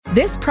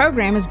This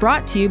program is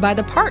brought to you by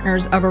the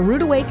partners of A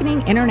Rood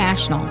Awakening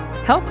International.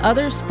 Help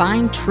others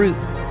find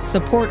truth.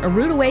 Support A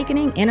Rood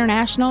Awakening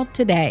International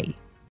today.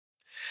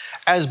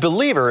 As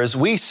believers,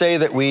 we say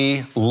that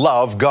we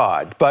love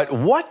God, but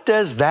what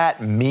does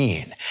that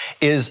mean?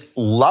 Is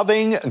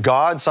loving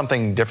God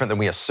something different than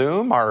we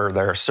assume? Are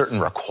there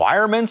certain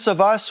requirements of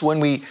us when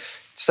we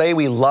say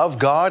we love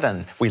God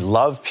and we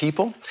love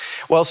people?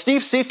 Well,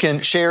 Steve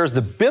Siefken shares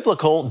the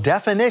biblical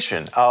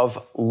definition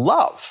of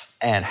love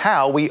and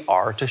how we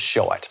are to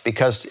show it,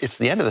 because it's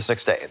the end of the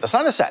sixth day. The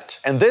sun is set,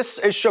 and this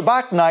is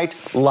Shabbat Night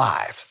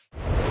Live.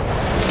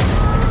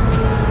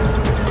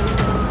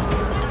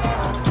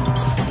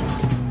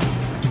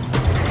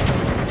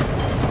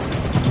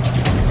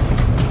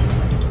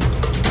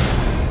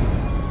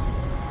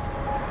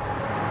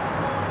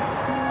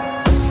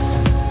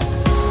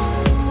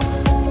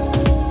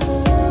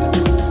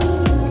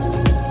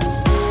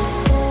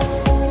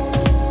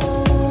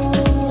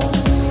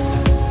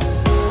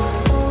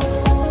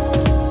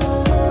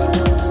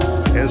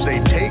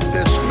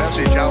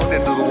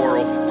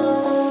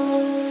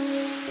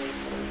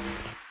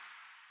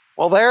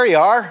 Well, there you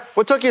are.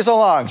 What took you so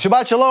long?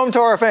 Shabbat Shalom,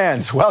 Torah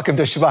fans. Welcome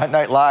to Shabbat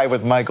Night Live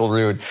with Michael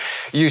Rood.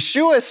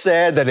 Yeshua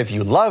said that if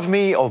you love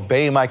me,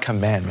 obey my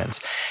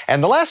commandments.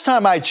 And the last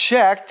time I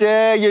checked,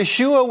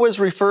 Yeshua was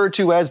referred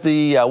to as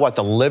the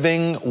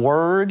living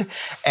word.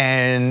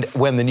 And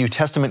when the New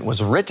Testament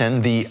was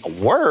written, the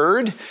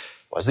word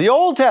was the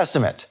Old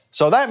Testament.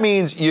 So that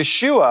means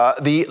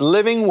Yeshua, the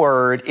living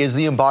word, is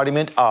the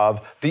embodiment of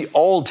the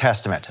Old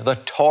Testament, the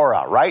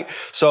Torah, right?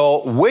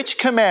 So which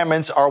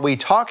commandments are we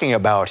talking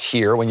about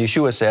here when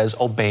Yeshua says,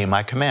 obey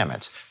my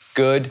commandments?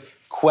 Good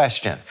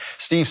question.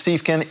 Steve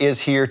Siefken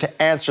is here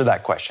to answer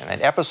that question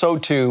in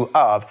episode 2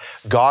 of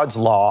God's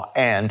Law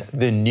and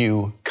the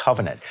New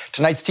Covenant.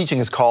 Tonight's teaching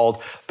is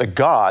called The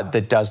God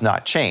That Does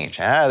Not Change.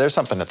 There's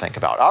something to think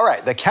about. All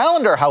right, the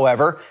calendar,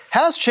 however,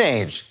 has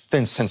changed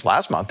since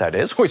last month, that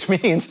is, which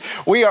means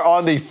we are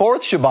on the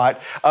 4th Shabbat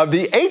of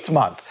the 8th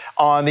month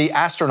on the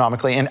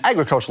astronomically and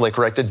agriculturally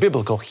corrected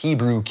biblical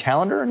Hebrew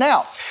calendar.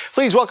 Now,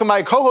 please welcome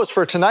my co-host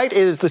for tonight. It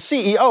is the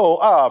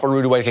CEO of A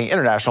Rood Awakening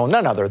International,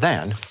 none other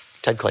than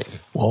Ted Clayton.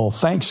 Well,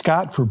 thanks,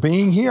 Scott, for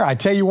being here. I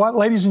tell you what,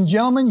 ladies and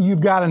gentlemen,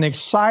 you've got an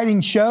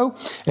exciting show.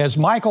 As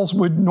Michaels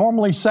would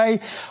normally say,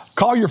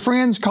 call your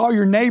friends, call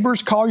your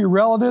neighbors, call your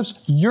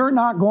relatives. You're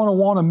not going to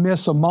want to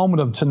miss a moment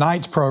of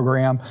tonight's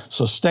program,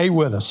 so stay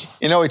with us.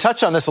 You know, we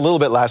touched on this a little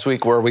bit last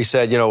week where we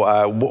said,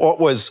 what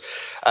was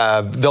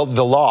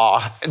the law,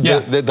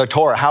 the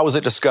Torah, how was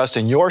it discussed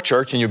in your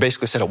church? And you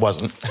basically said it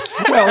wasn't.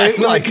 Well,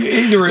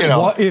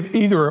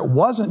 either it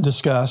wasn't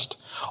discussed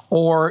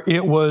or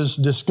it was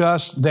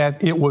discussed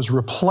that it was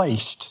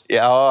replaced.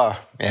 Yeah.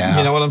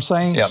 You know what I'm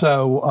saying? Yep.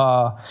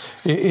 So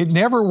it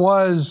never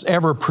was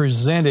ever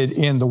presented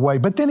in the way.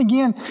 But then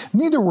again,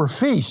 neither were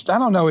feasts. I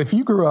don't know if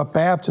you grew up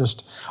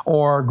Baptist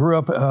or grew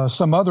up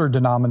some other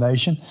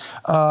denomination.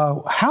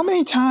 How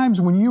many times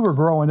when you were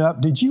growing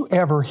up did you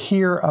ever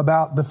hear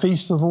about the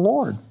feast of the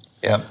Lord?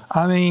 Yep.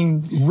 I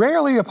mean,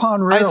 rarely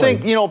upon rarely. I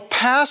think,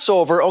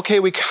 Passover, okay,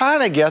 we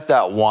kind of get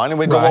that one. And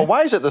we go, well,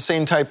 why is it the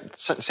same time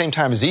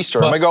as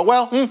Easter? And we go,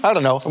 well, I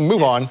don't know,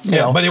 move on. You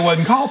know. But it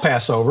wasn't called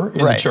Passover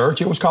in the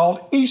church. It was called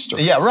Easter.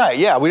 Yeah, right.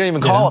 Yeah, we didn't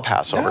even call it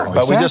Passover.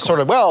 But we just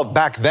sort of,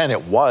 back then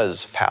it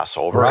was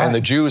Passover. And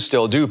the Jews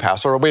still do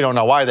Passover. We don't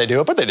know why they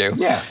do it, but they do.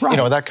 Yeah, right.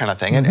 That kind of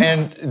thing. And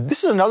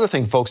this is another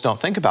thing folks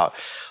don't think about.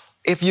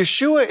 If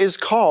Yeshua is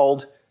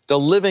called the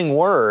living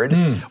word,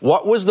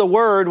 what was the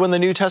word when the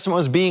New Testament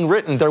was being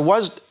written? There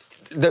was,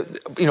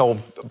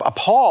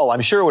 Paul,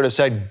 I'm sure would have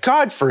said,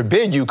 God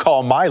forbid you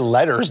call my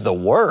letters the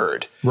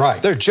word. Right.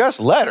 They're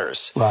just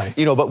letters. Right.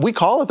 But we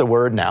call it the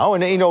word now.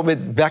 And,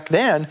 but back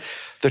then,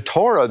 the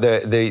Torah,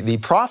 the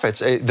prophets,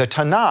 the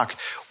Tanakh,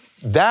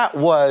 that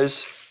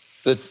was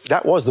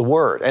the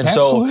word. And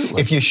Absolutely. So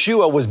if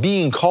Yeshua was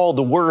being called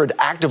the word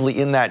actively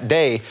in that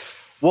day,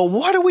 well,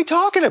 what are we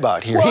talking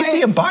about here? He's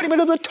the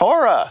embodiment of the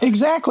Torah.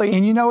 Exactly.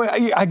 And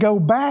I go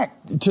back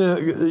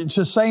to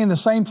saying the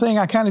same thing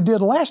I kind of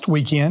did last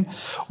weekend,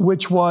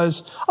 which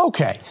was,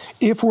 okay,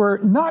 if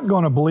we're not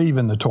going to believe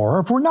in the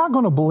Torah, if we're not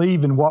going to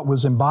believe in what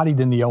was embodied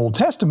in the Old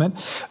Testament,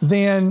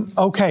 then,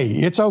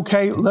 it's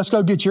okay, let's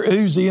go get your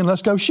Uzi and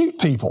let's go shoot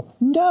people.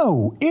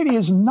 No, it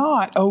is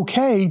not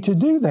okay to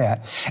do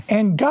that.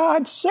 And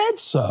God said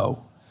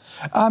so.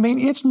 I mean,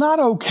 it's not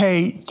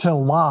okay to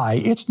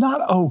lie. It's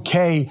not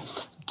okay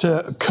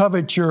to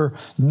covet your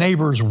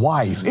neighbor's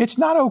wife. It's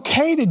not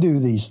okay to do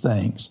these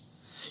things.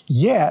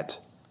 Yet,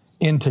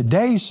 in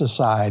today's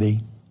society,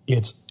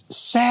 it's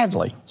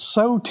sadly,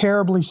 so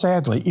terribly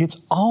sadly,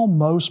 it's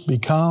almost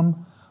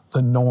become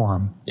the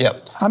norm.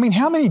 Yep. I mean,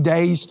 how many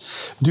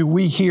days do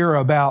we hear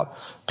about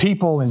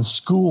people in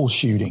school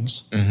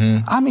shootings?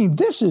 I mean,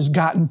 this has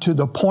gotten to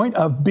the point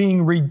of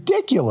being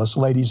ridiculous,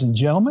 ladies and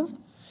gentlemen.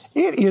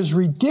 It is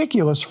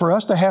ridiculous for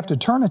us to have to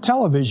turn a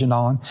television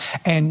on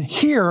and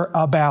hear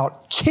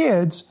about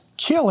kids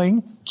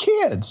killing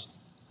kids.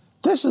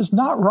 This is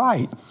not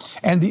right.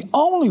 And the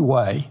only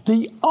way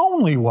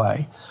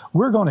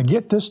we're going to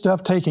get this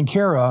stuff taken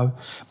care of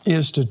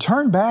is to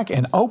turn back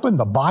and open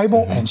the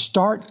Bible and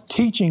start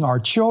teaching our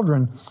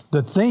children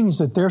the things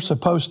that they're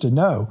supposed to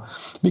know.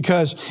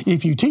 Because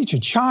if you teach a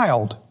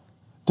child,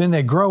 then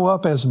they grow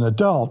up as an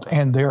adult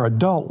and their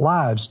adult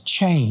lives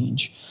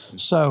change.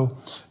 So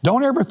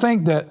don't ever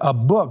think that a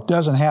book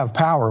doesn't have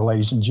power,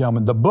 ladies and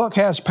gentlemen. The book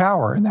has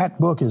power, and that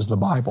book is the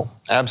Bible.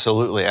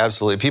 Absolutely,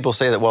 absolutely. People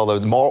say that, well,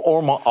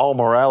 all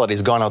morality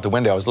has gone out the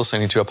window. I was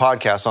listening to a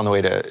podcast on the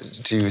way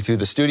to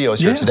the studios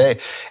here today,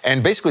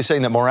 and basically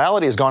saying that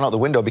morality has gone out the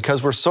window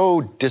because we're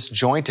so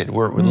disjointed.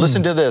 We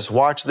listen to this,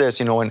 watch this,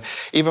 and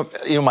even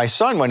my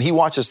son, when he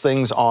watches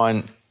things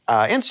on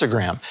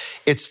Instagram,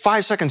 it's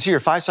 5 seconds here,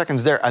 5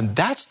 seconds there, and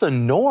that's the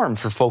norm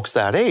for folks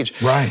that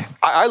age. Right.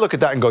 I look at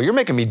that and go, you're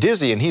making me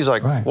dizzy, and he's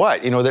like,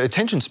 what? The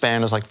attention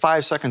span is like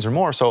 5 seconds or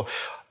more, so,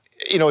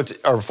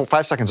 or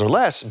 5 seconds or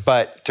less,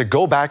 but to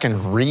go back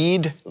and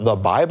read the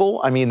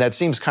Bible, I mean, that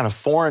seems kind of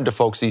foreign to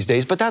folks these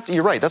days, but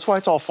you're right, that's why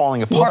it's all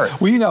falling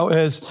apart. Well,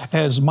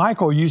 as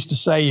Michael used to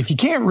say, if you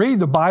can't read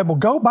the Bible,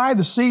 go buy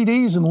the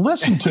CDs and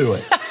listen to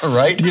it.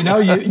 Right.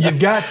 You've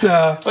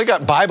got... we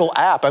got Bible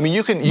app. I mean,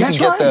 you can get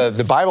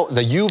the Bible,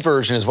 the U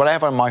version is what I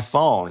have on my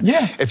phone.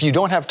 Yeah. If you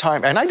don't have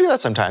time, and I do that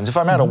sometimes, if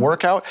I'm at a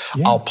workout,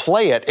 I'll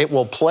play it. It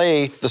will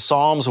play the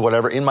Psalms or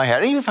whatever in my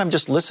head. Even if I'm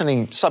just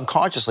listening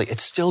subconsciously,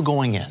 it's still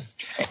going in.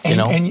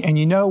 And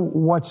you know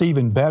what's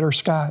even better,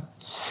 Scott,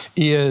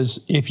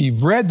 is if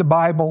you've read the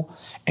Bible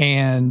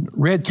and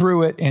read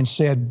through it and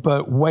said,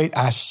 but wait,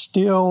 I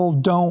still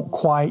don't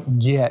quite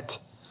get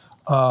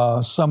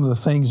some of the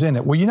things in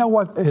it. Well, you know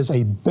what is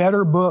a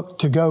better book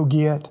to go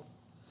get?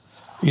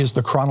 Is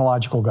the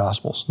Chronological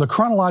Gospels. The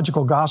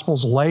Chronological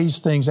Gospels lays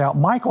things out.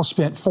 Michael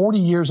spent 40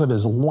 years of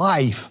his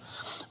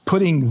life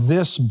putting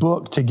this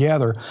book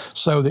together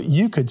so that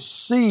you could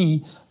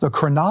see the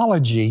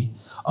chronology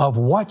of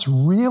what's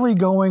really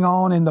going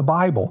on in the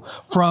Bible.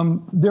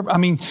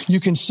 You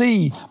can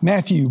see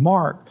Matthew,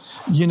 Mark,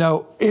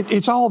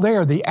 it's all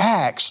there. The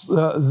Acts,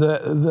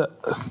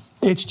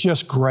 it's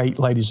just great,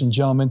 ladies and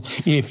gentlemen.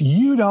 If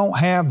you don't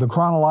have the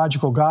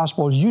Chronological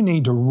Gospels, you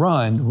need to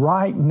run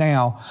right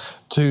now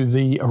to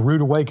the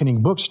Root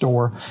Awakening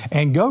bookstore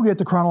and go get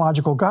the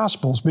Chronological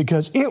Gospels,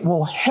 because it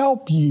will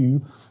help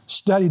you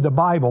study the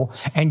Bible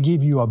and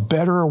give you a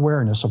better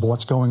awareness of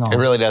what's going on. It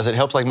really does. It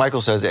helps, like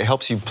Michael says, it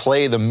helps you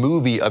play the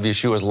movie of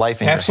Yeshua's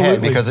life in your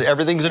head, because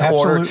everything's in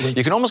order.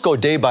 You can almost go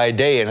day by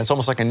day, and it's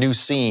almost like a new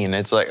scene.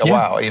 It's like,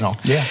 wow,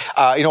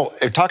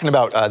 talking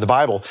about the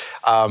Bible,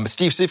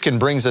 Steve Siefkin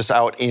brings this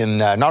out in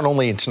not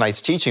only in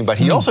tonight's teaching, but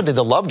he also did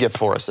the love gift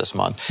for us this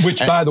month. Which,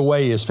 by the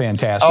way, is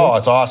fantastic. Oh,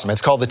 it's awesome.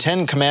 It's called the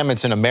 10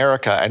 Commandments in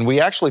America, and we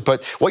actually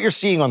put, what you're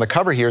seeing on the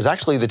cover here is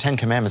actually the 10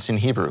 Commandments in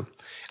Hebrew.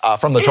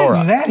 From the Torah.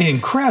 Isn't that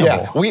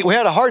incredible? Yeah, we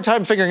had a hard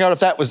time figuring out if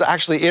that was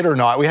actually it or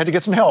not. We had to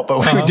get some help, but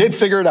we did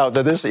figure it out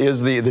that this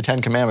is the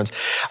 10 Commandments.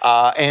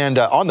 And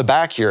on the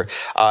back here,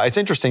 it's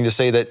interesting to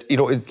say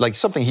that, like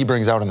something he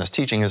brings out in this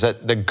teaching is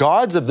that the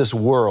gods of this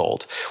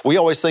world, we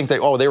always think that,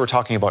 they were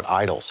talking about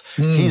idols.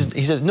 He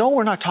says, no,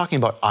 we're not talking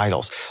about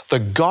idols. The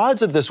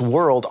gods of this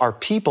world are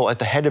people at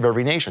the head of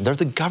every nation. They're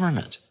the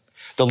government.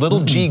 The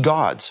little g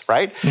gods,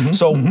 right?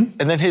 And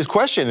then his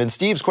question, and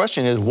Steve's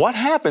question is, what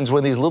happens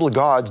when these little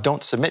gods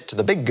don't submit to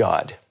the big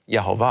God,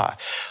 Yehovah?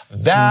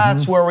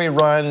 That's where we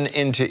run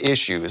into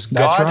issues.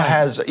 God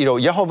has,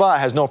 Yehovah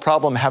has no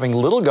problem having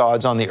little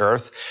gods on the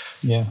earth.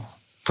 Yeah.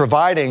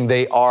 Providing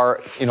they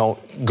are,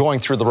 going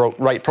through the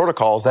right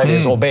protocols, that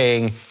is,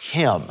 obeying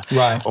Him.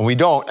 Right. When we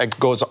don't, it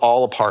goes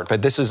all apart.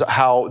 But this is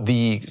how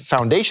the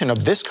foundation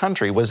of this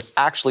country was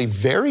actually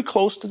very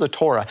close to the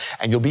Torah,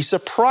 and you'll be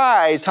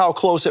surprised how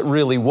close it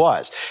really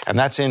was. And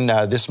that's in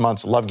this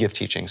month's Love Gift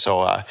teaching.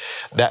 So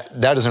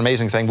that is an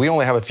amazing thing. We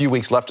only have a few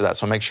weeks left of that,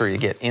 so make sure you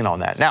get in on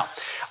that. Now,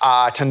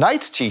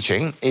 tonight's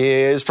teaching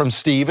is from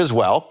Steve as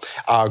well.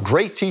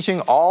 Great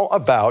teaching all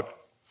about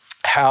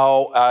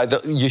how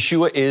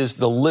Yeshua is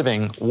the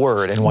living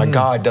Word and why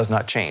God does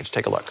not change.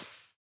 Take a look.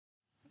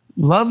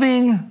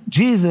 Loving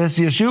Jesus,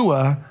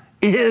 Yeshua,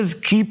 is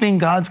keeping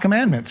God's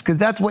commandments, because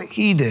that's what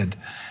He did.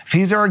 If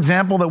He's our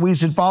example that we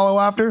should follow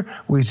after,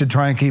 we should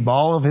try and keep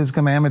all of His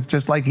commandments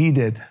just like He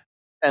did.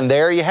 And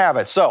there you have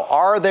it. So,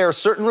 are there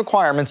certain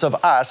requirements of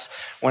us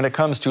when it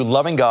comes to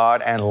loving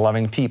God and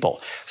loving people?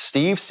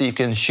 Steve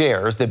Siefkin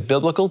shares the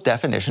biblical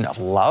definition of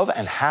love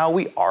and how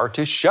we are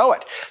to show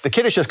it. The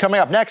Kiddush is coming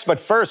up next,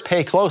 but first,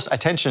 pay close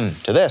attention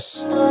to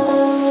this.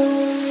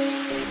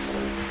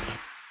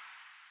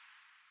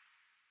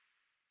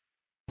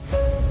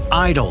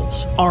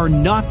 Idols are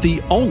not the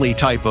only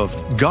type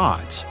of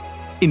gods.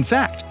 In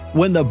fact,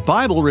 when the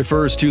Bible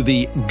refers to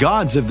the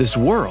gods of this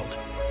world,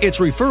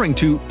 it's referring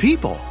to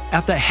people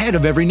at the head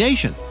of every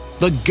nation,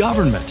 the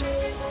government.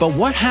 But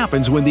what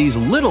happens when these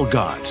little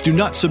gods do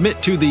not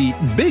submit to the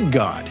big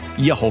God,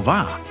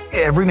 Yehovah?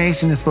 Every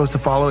nation is supposed to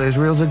follow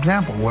Israel's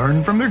example,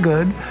 learn from their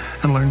good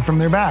and learn from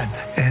their bad.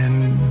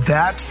 And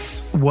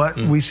that's what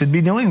we should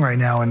be doing right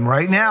now. And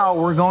right now,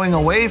 we're going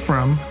away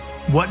from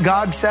what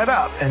God set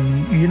up.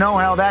 And you know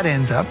how that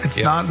ends up. It's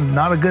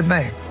not a good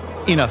thing.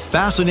 In a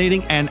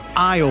fascinating and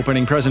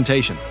eye-opening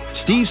presentation,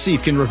 Steve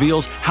Siefken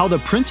reveals how the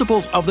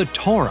principles of the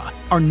Torah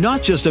are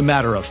not just a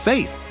matter of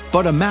faith,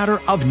 but a matter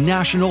of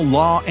national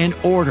law and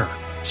order,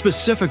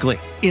 specifically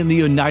in the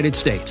United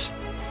States.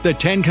 The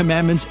Ten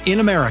Commandments in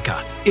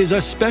America is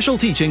a special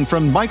teaching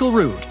from Michael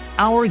Rood,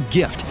 our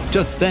gift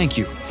to thank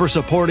you for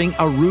supporting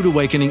A Rood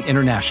Awakening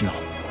International.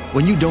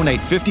 When you donate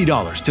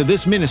 $50 to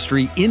this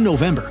ministry in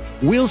November,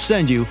 we'll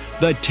send you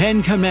The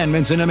 10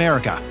 Commandments in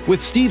America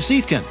with Steve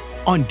Siefken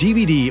on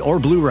DVD or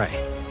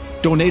Blu-ray.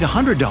 Donate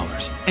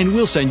 $100 and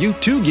we'll send you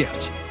 2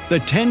 gifts, The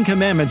 10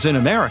 Commandments in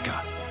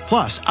America,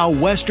 plus a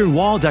Western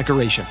wall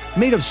decoration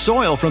made of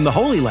soil from the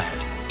Holy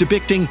Land,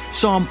 depicting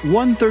Psalm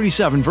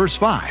 137 verse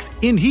 5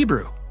 in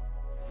Hebrew.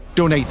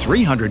 Donate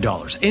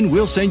 $300 and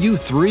we'll send you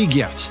 3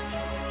 gifts,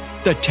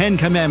 The 10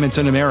 Commandments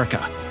in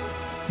America,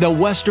 the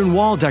Western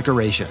wall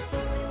decoration,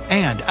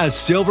 and a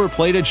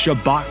silver-plated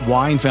Shabbat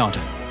wine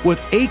fountain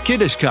with 8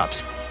 Kiddush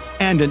cups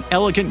and an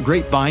elegant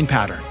grapevine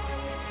pattern.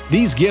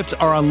 These gifts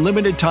are a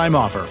limited time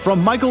offer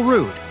from Michael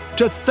Rood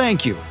to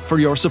thank you for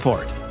your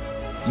support.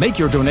 Make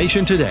your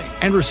donation today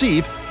and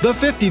receive the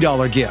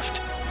 $50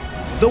 gift,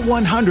 the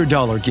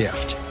 $100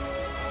 gift,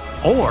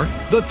 or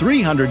the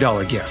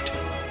 $300 gift.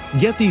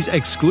 Get these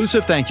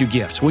exclusive thank you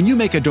gifts when you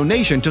make a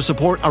donation to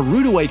support A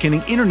Rood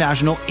Awakening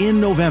International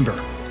in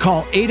November.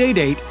 Call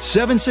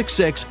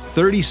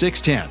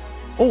 888-766-3610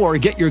 or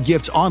get your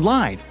gifts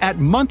online at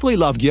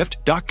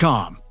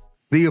monthlylovegift.com.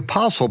 The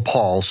Apostle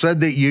Paul said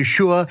that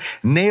Yeshua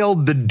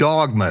nailed the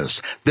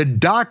dogmas, the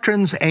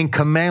doctrines and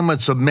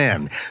commandments of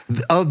men,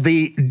 of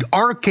the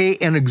arche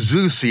and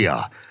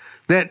exousia,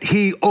 that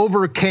he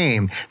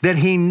overcame, that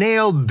he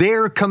nailed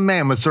their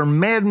commandments, their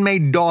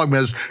man-made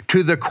dogmas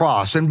to the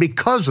cross. And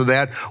because of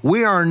that,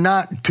 we are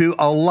not to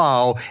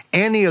allow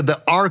any of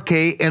the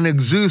arche and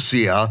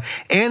exousia,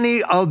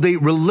 any of the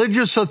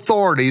religious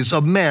authorities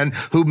of men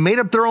who made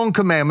up their own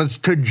commandments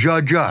to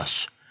judge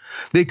us.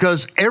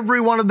 Because every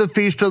one of the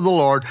feasts of the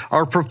Lord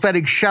are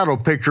prophetic shadow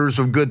pictures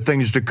of good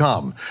things to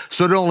come.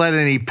 So don't let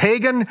any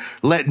pagan,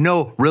 let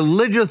no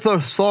religious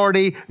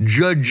authority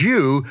judge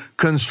you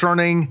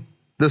concerning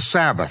the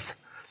Sabbath,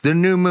 the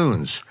new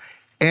moons.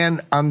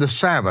 And on the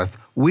Sabbath,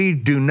 we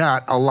do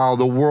not allow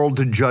the world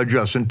to judge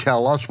us and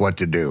tell us what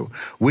to do.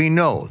 We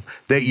know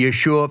that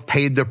Yeshua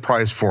paid the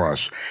price for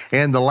us.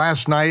 And the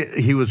last night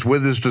he was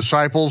with his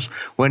disciples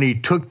when he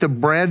took the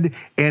bread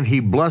and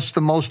he blessed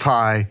the Most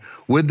High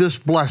with this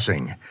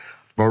blessing.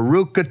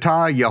 Baruch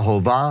atah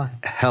Yehovah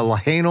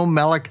Eloheinu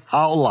melech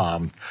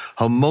haolam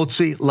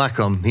hamotzi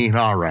lechem min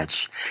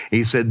haaretz.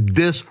 He said,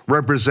 this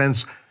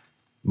represents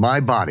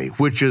my body,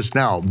 which is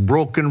now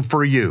broken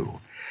for you.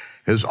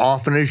 As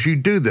often as you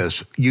do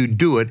this, you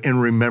do it in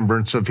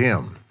remembrance of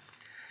him.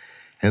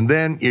 And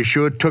then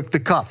Yeshua took the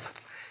cup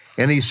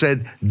and he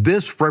said,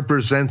 this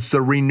represents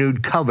the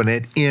renewed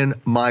covenant in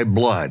my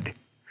blood.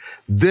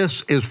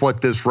 This is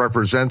what this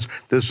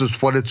represents. This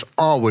is what it's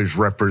always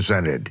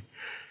represented.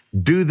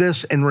 Do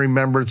this in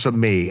remembrance of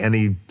me. And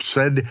he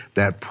said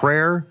that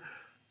prayer,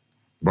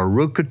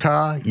 Baruch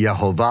atah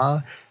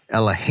Yehovah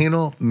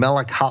Eloheinu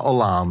melech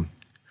haolam,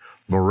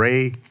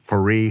 Borei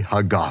Pari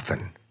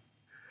Hagafen.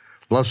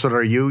 Blessed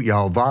are you,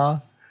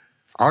 Yehovah,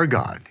 our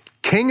God,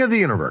 King of the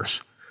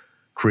universe,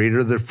 creator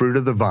of the fruit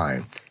of the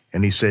vine.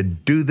 And he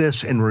said, do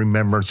this in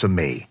remembrance of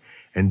me,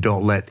 and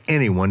don't let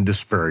anyone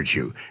disparage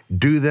you.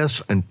 Do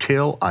this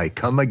until I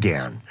come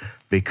again,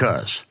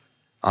 because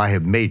I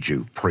have made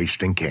you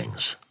priests and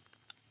kings.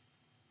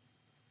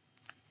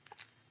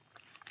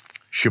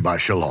 Shabbat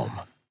Shalom.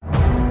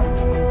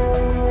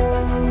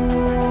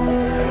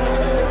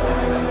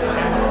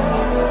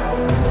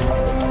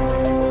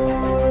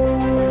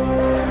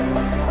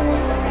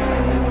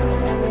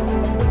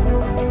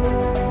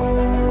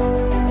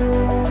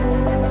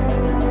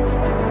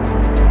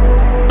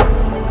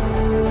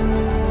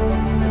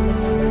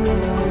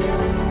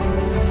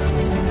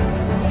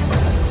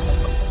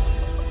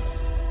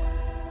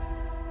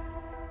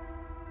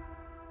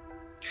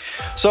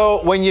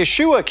 So when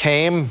Yeshua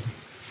came,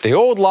 the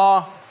old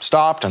law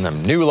stopped and the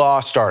new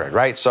law started,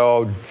 right?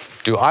 So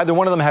do either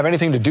one of them have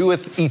anything to do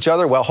with each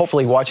other? Well,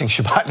 hopefully watching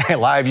Shabbat Night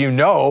Live, you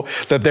know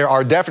that there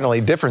are definitely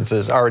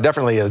differences, are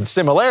definitely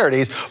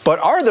similarities, but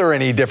are there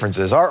any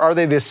differences? Are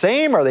they the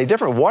same? Are they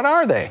different? What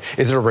are they?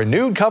 Is it a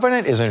renewed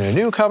covenant? Is it a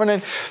new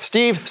covenant?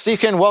 Steve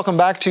Siefken, welcome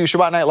back to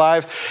Shabbat Night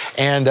Live.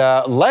 And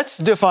let's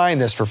define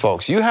this for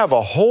folks. You have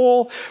a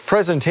whole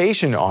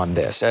presentation on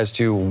this as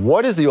to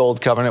what is the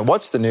old covenant,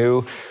 what's the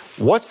new,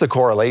 what's the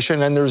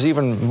correlation, and there's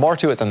even more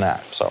to it than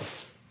that. So.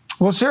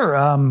 Well, sure.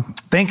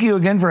 Thank you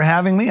again for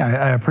having me.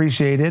 I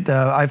appreciate it.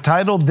 I've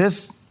titled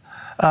this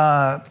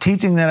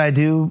teaching that I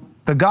do,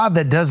 The God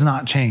That Does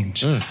Not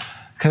Change.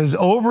 Because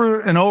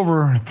over and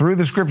over through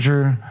the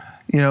scripture,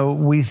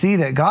 we see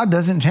that God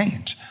doesn't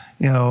change.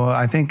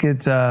 I think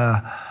it's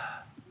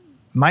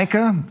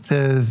Micah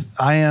says,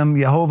 I am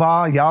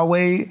Yehovah,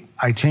 Yahweh,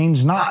 I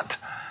change not.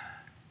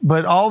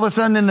 But all of a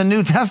sudden in the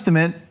New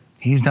Testament,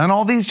 he's done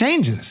all these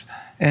changes.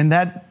 And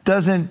that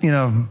doesn't,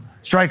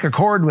 strike a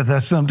chord with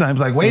us sometimes,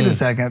 like, wait a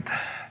second.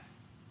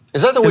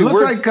 Is that the way it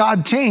looks like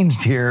God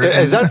changed here?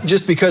 Is that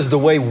just because the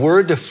way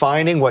we're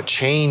defining what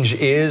change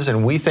is,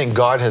 and we think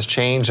God has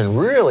changed, and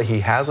really He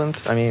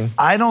hasn't? I mean,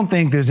 I don't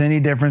think there's any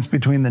difference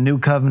between the new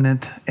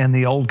covenant and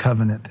the old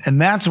covenant. And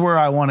that's where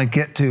I want to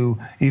get to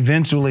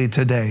eventually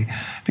today,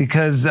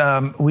 because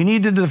we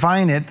need to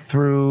define it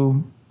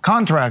through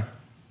contract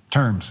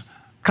terms,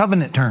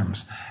 covenant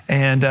terms.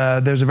 And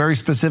there's a very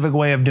specific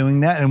way of doing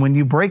that. And when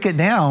you break it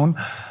down,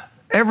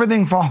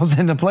 everything falls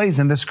into place,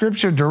 and the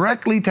scripture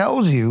directly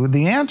tells you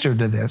the answer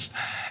to this,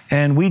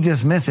 and we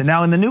just miss it.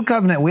 Now, in the new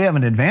covenant, we have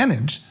an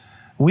advantage.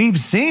 We've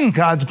seen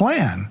God's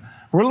plan.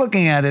 We're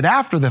looking at it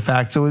after the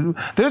fact, so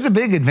there's a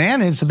big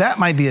advantage, so that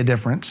might be a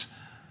difference,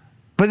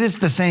 but it's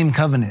the same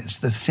covenant. It's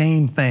the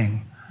same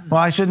thing.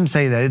 Well, I shouldn't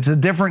say that. It's a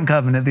different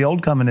covenant. The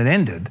old covenant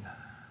ended.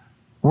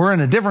 We're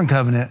in a different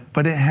covenant,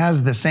 but it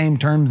has the same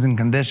terms and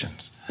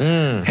conditions.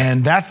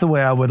 And that's the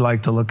way I would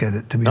like to look at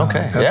it, to be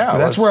honest.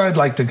 That's where I'd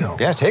like to go.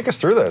 Yeah, take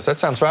us through this. That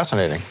sounds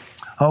fascinating.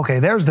 Okay,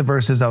 there's the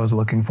verses I was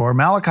looking for.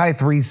 Malachi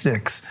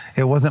 3:6.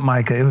 It wasn't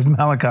Micah, it was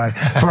Malachi.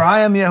 For I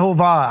am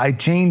Yehovah, I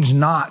change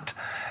not.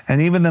 And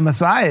even the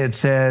Messiah, it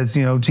says,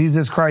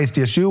 Jesus Christ,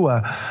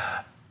 Yeshua,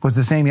 was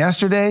the same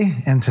yesterday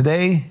and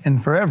today and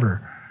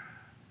forever.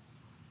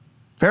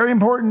 Very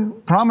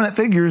important, prominent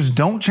figures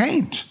don't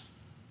change.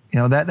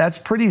 That's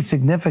pretty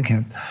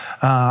significant.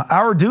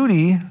 Our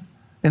duty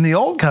in the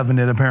old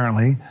covenant,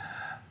 apparently,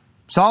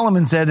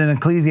 Solomon said in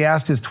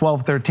Ecclesiastes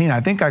 12:13,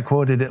 I think I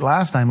quoted it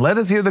last time, let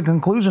us hear the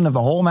conclusion of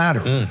the whole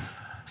matter.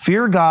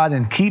 Fear God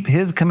and keep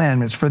His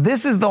commandments, for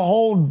this is the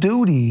whole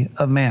duty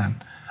of man.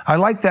 I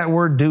like that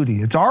word duty.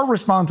 It's our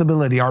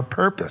responsibility, our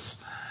purpose.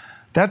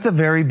 That's a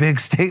very big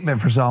statement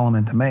for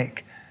Solomon to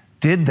make.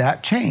 Did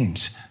that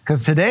change?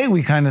 Because today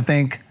we kind of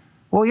think,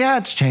 well, yeah,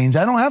 it's changed.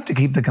 I don't have to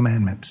keep the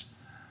commandments.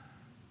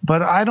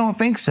 But I don't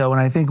think so,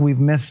 and I think we've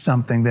missed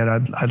something that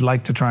I'd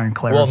like to try and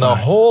clarify. Well, the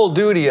whole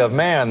duty of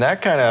man,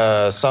 that kind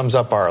of sums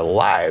up our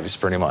lives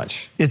pretty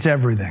much. It's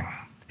everything.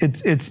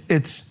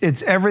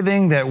 It's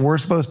everything that we're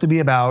supposed to be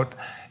about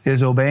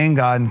is obeying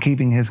God and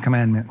keeping His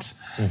commandments.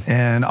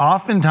 And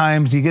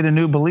oftentimes you get a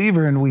new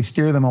believer and we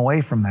steer them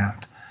away from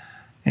that.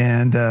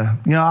 And,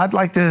 I'd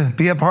like to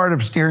be a part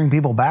of steering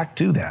people back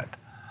to that.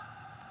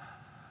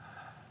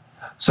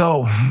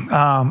 So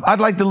I'd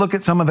like to look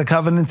at some of the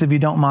covenants, if you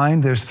don't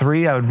mind. There's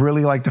 3 I would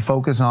really like to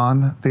focus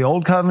on. The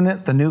Old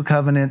Covenant, the New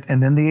Covenant,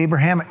 and then the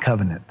Abrahamic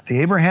Covenant.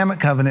 The Abrahamic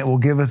Covenant will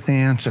give us the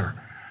answer.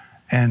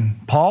 And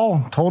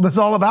Paul told us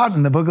all about it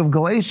in the book of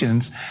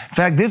Galatians. In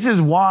fact, this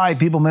is why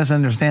people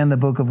misunderstand the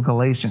book of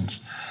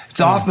Galatians.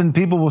 It's often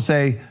people will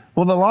say,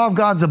 well, the law of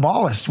God's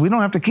abolished. We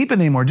don't have to keep it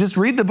anymore. Just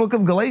read the book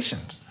of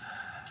Galatians.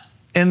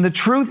 And the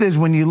truth is,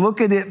 when you look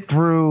at it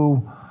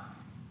through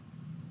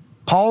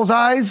Paul's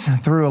eyes,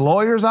 through a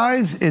lawyer's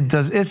eyes, it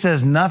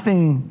says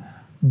nothing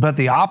but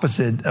the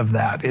opposite of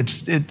that.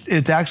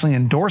 It's actually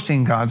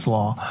endorsing God's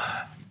law.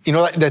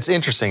 That's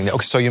interesting.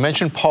 Okay, so you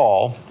mentioned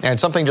Paul, and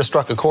something just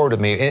struck a chord with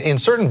me. In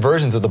certain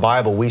versions of the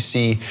Bible, we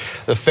see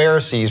the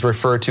Pharisees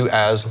referred to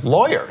as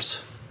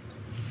lawyers,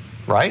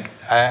 right?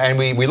 And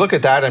we look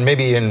at that, and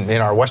maybe in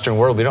our Western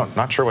world,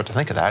 not sure what to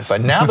think of that. But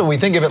now that we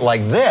think of it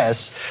like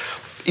this,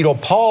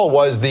 Paul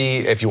was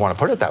if you want to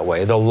put it that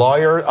way, the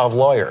lawyer of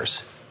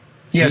lawyers.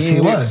 Yes,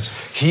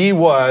 he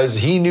was.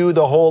 He knew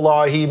the whole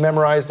law. He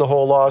memorized the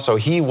whole law. So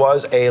he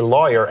was a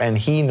lawyer, and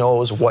he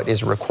knows what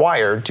is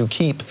required to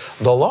keep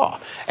the law.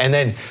 And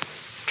then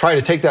try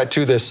to take that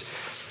to this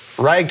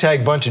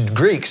ragtag bunch of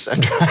Greeks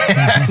and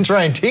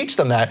try and teach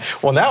them that.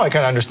 Well, now I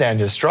kind of understand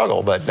his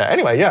struggle. But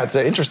anyway, yeah, it's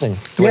interesting.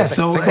 Yeah,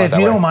 so if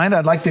you don't mind,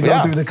 I'd like to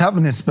go through the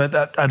covenants.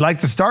 But I'd like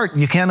to start.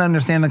 You can't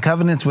understand the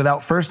covenants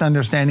without first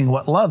understanding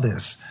what love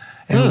is.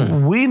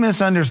 And we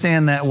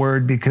misunderstand that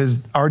word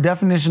because our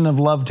definition of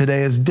love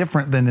today is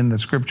different than in the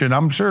scripture. And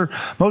I'm sure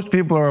most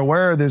people are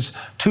aware there's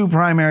 2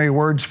 primary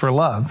words for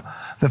love.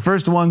 The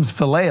first one's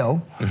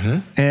phileo.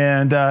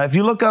 And if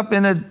you look up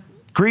in a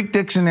Greek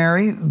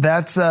dictionary,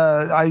 that's,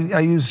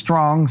 I use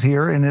Strong's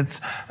here, and it's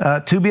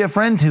to be a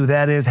friend to,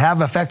 that is,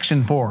 have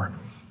affection for.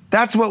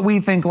 That's what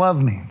we think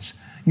love means.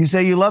 You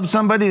say you love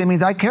somebody, that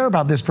means I care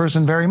about this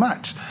person very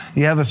much.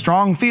 You have a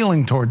strong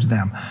feeling towards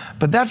them.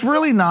 But that's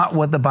really not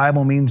what the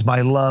Bible means by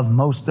love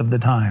most of the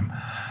time.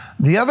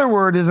 The other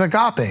word is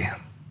agape.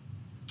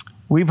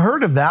 We've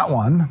heard of that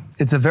one.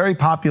 It's a very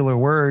popular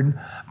word,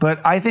 but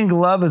I think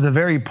love is a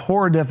very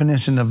poor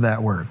definition of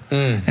that word.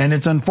 And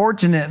it's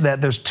unfortunate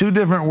that there's 2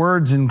 different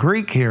words in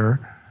Greek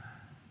here,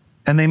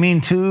 and they mean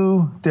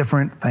 2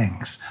 different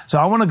things. So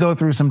I want to go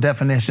through some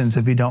definitions,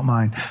 if you don't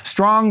mind.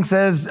 Strong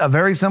says a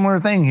very similar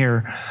thing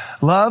here.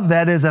 Love,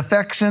 that is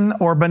affection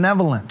or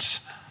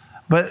benevolence.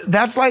 But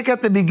that's like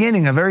at the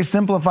beginning, a very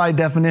simplified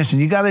definition.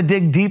 You got to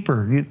dig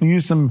deeper. You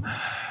use some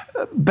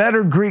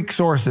better Greek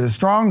sources.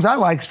 Strong's, I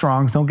like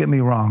Strong's, don't get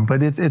me wrong,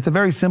 but it's a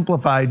very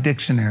simplified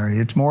dictionary.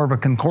 It's more of a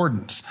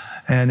concordance,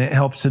 and it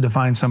helps to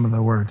define some of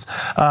the words.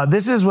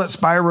 This is what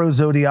Spyro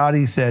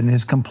Zodhiates said in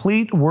his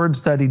complete word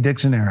study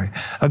dictionary.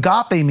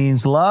 Agape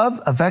means love,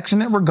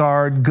 affectionate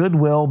regard,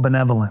 goodwill,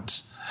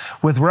 benevolence.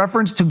 With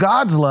reference to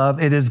God's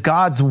love, it is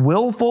God's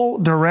willful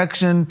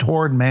direction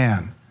toward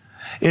man.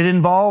 It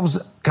involves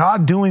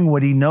God doing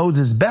what he knows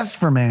is best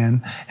for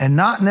man and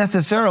not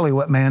necessarily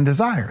what man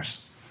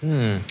desires.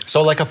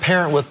 So like a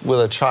parent with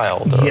a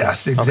child?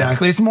 Yes,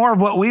 exactly. Okay. It's more of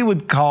what we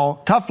would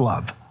call tough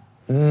love.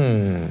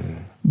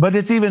 But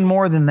it's even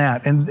more than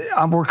that. And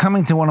we're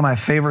coming to one of my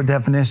favorite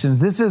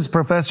definitions. This is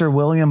Professor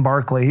William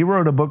Barclay. He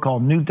wrote a book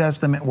called New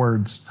Testament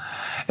Words.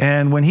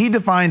 And when he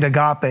defined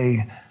agape,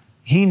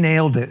 he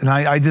nailed it. And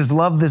I just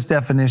love this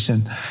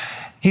definition.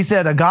 He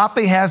said,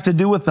 agape has to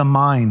do with the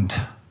mind.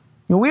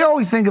 You know, we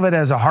always think of it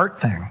as a heart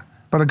thing,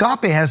 but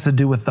agape has to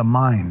do with the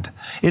mind.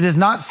 It is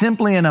not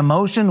simply an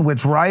emotion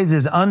which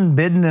rises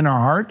unbidden in our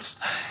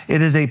hearts.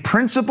 It is a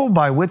principle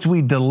by which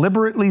we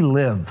deliberately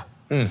live.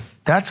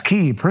 That's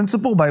key.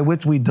 Principle by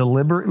which we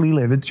deliberately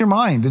live. It's your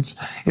mind.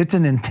 It's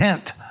an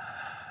intent.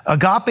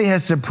 Agape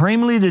has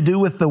supremely to do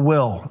with the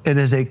will. It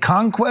is a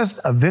conquest,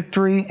 a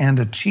victory, and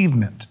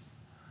achievement.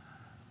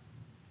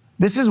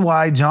 This is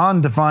why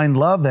John defined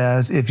love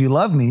as, if you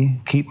love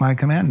me, keep my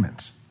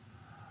commandments.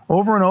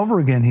 Over and over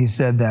again, he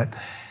said that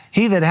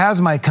he that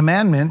has my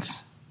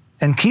commandments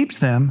and keeps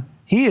them,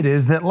 he it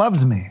is that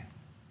loves me.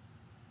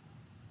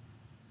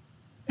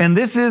 And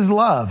this is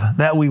love,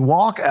 that we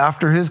walk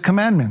after his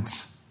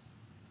commandments.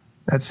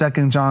 That's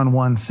 2 John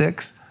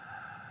 1:6.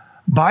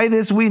 By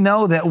this we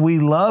know that we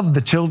love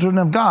the children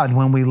of God,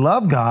 when we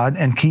love God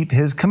and keep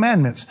his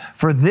commandments.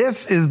 For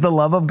this is the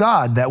love of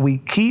God, that we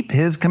keep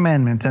his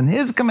commandments, and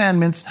his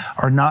commandments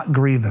are not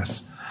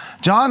grievous.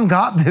 John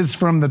got this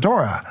from the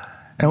Torah.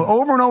 And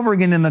over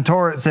again in the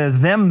Torah, it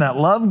says, them that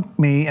love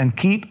me and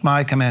keep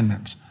my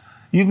commandments.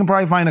 You can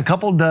probably find a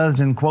couple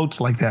dozen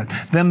quotes like that.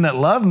 Them that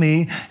love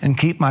me and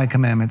keep my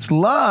commandments.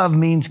 Love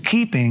means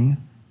keeping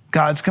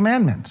God's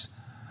commandments.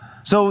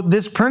 So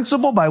this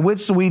principle by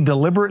which we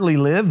deliberately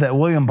live that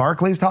William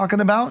Barclay's talking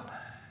about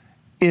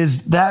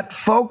is that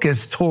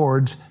focus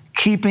towards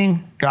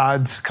keeping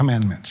God's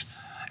commandments.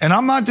 And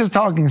I'm not just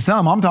talking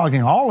some, I'm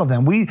talking all of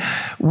them.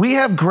 We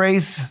have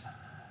grace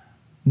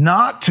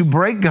not to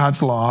break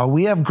God's law.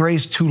 We have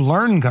grace to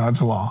learn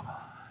God's law.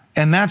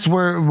 And that's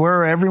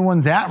where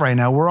everyone's at right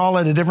now. We're all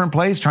at a different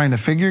place trying to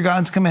figure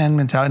God's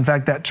commandments out. In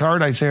fact, that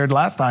chart I shared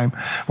last time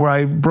where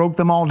I broke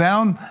them all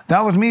down,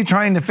 that was me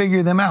trying to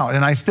figure them out.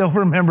 And I still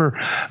remember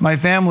my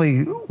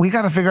family, we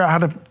got to figure out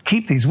how to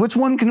keep these. Which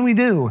one can we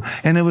do?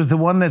 And it was the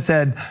one that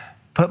said,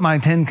 put my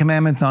 10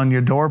 commandments on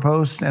your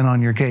doorposts and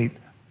on your gate.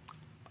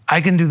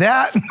 I can do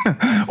that.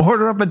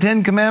 Order up a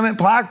 10 commandment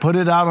plaque, put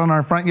it out on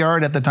our front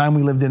yard. At the time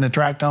we lived in a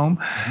tract home,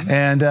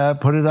 and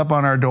put it up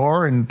on our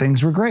door, and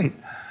things were great.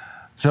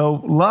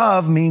 So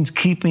love means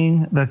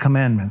keeping the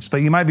commandments. But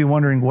you might be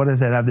wondering, what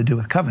does that have to do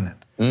with covenant?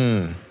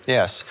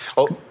 Yes.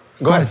 Oh,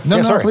 go ahead.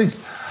 No, sorry.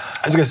 Please.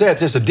 I was going to say, it's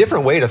just a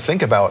different way to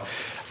think about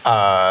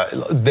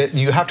that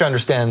you have to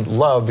understand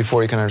love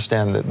before you can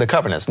understand the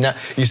covenants. Now,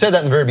 you said that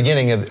in the very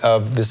beginning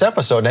of this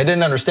episode, and I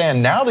didn't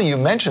understand. Now that you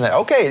mentioned that,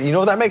 okay, you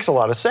know, that makes a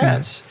lot of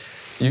sense.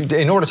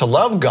 In order to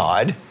love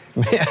God,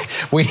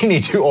 we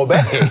need to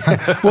obey.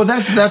 Well,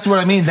 that's what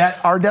I mean.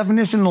 That our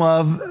definition of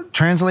love,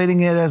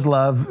 translating it as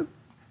love,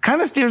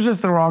 kind of steers us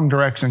the wrong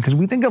direction, because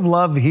we think of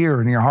love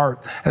here in your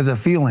heart as a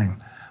feeling.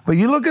 But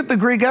you look at the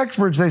Greek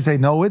experts, they say,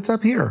 no, it's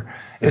up here.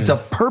 It's a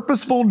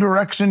purposeful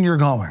direction you're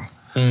going.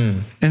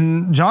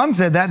 And John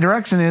said that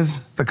direction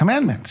is the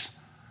commandments.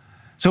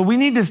 So we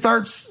need to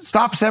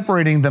stop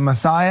separating the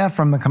Messiah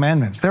from the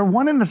commandments. They're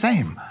one and the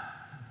same.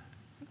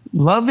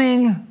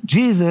 Loving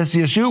Jesus,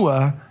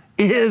 Yeshua,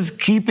 is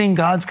keeping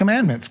God's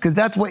commandments, because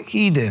that's what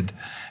he did.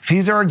 If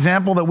he's our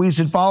example that we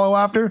should follow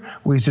after,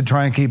 we should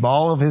try and keep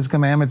all of his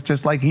commandments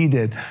just like he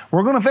did.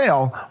 We're going to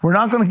fail. We're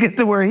not going to get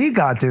to where he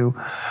got to,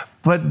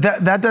 but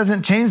that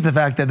doesn't change the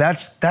fact that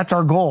that's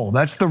our goal.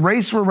 That's the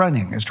race we're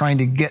running, is trying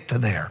to get to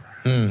there.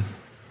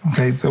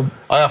 Okay, so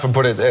I often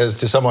put it as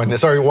to someone.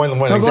 Sorry, one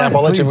example. Ahead,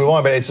 I'll let you please. move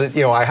on. But it's,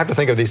 you know, I have to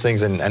think of these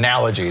things in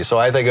analogies. So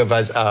I think of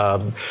as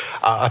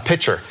a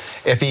pitcher.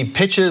 If he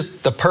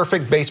pitches the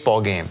perfect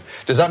baseball game,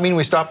 does that mean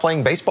we stop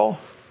playing baseball?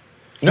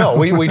 No,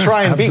 we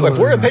try and be. If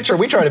we're a pitcher,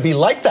 we try to be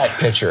like that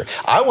pitcher.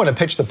 I want to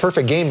pitch the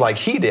perfect game like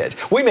he did.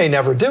 We may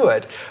never do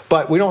it,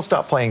 but we don't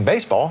stop playing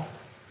baseball.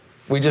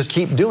 We just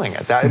keep doing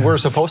it. We're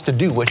supposed to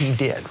do what he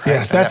did. Right?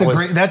 Yes,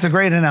 that's a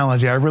great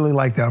analogy. I really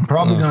like that. I'm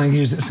probably going to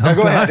use it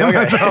sometime. Go ahead.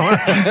 Okay.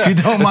 If you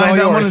don't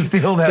mind, I want to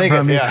steal that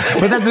from you. Yeah.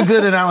 But that's a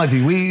good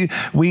analogy.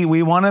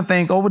 We want to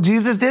think, oh, well,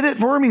 Jesus did it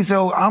for me,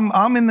 so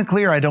I'm in the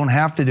clear. I don't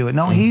have to do it.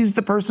 No, he's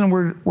the person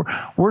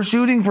we're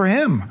shooting for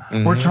him.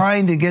 We're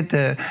trying to get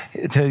to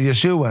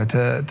Yeshua,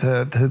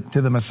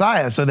 to the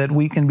Messiah, so that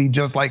we can be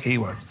just like he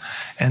was.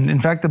 And in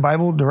fact, the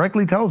Bible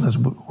directly tells us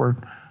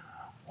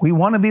we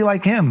want to be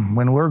like him.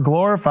 When we're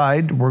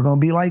glorified, we're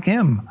going to be like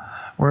him.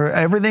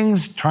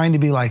 Everything's trying to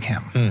be like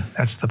him.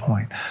 That's the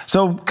point.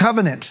 So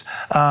covenants.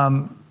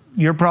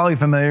 You're probably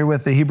familiar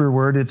with the Hebrew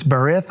word. It's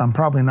berith. I'm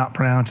probably not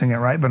pronouncing it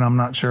right, but I'm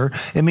not sure.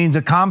 It means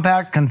a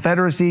compact,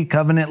 confederacy,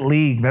 covenant,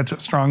 league. That's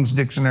what Strong's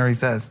Dictionary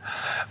says.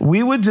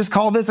 We would just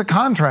call this a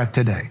contract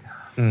today.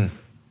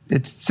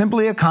 It's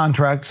simply a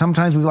contract.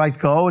 Sometimes we like to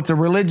go, oh, it's a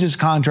religious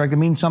contract. It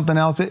means something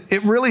else.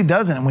 It really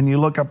doesn't. When you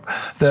look up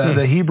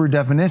the Hebrew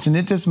definition,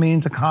 it just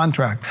means a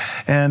contract.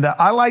 And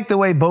I like the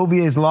way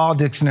Bovier's Law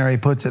Dictionary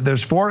puts it.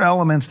 There's 4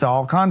 elements to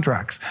all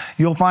contracts.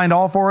 You'll find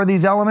all 4 of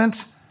these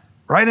elements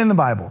right in the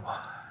Bible,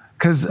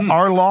 because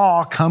our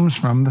law comes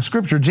from the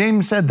Scripture.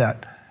 James said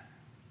that.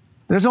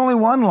 There's only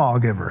one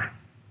lawgiver.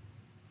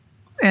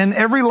 And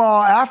every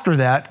law after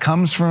that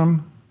comes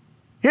from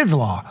his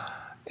law.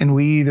 And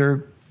we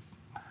either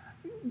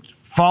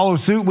follow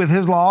suit with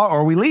his law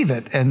or we leave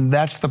it. And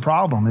that's the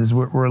problem, is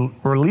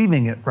we're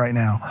leaving it right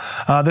now.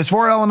 There's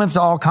 4 elements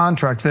to all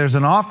contracts. There's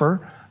an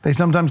offer. They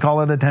sometimes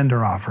call it a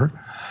tender offer.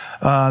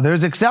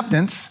 There's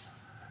acceptance.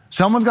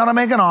 Someone's got to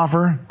make an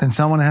offer, then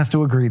someone has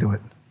to agree to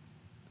it.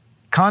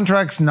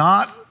 Contract's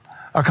not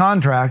a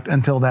contract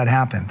until that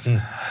happens.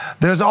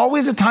 There's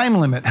always a time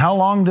limit. How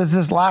long does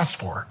this last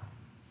for?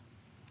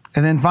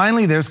 And then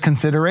finally, there's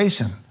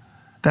consideration.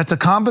 That's a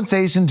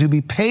compensation to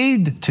be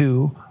paid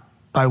to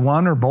by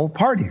one or both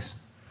parties.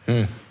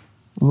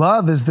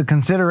 Love is the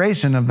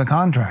consideration of the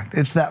contract.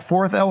 It's that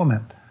 4th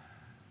element.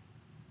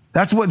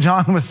 That's what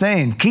John was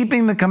saying.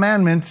 Keeping the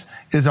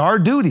commandments is our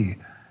duty.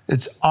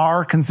 It's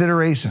our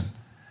consideration.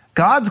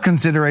 God's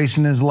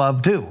consideration is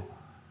love too.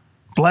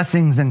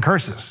 Blessings and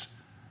curses.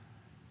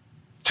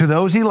 To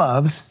those he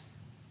loves,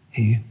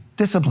 he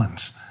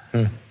disciplines.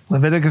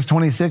 Leviticus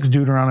 26,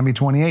 Deuteronomy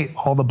 28,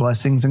 all the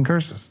blessings and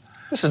curses.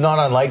 This is not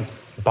unlike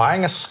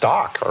buying a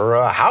stock or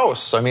a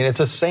house. I mean, it's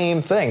the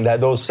same thing.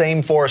 That those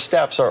same 4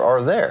 steps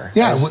are there.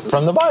 Yeah,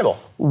 from the Bible.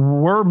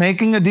 We're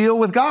making a deal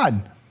with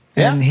God.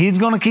 And he's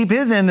going to keep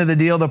his end of the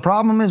deal. The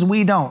problem is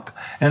we don't.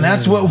 And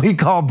that's what we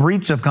call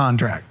breach of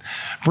contract.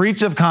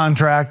 Breach of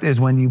contract is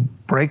when you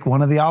break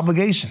one of the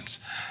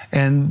obligations.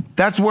 And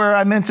that's where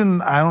I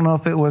mentioned, I don't know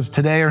if it was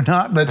today or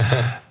not, but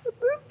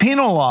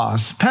penal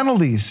laws,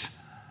 penalties.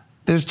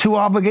 There's 2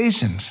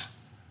 obligations.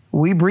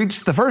 We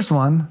breached the first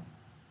one.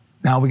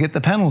 Now we get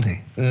the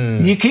penalty.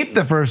 You keep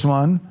the first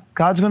one,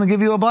 God's going to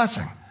give you a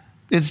blessing.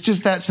 It's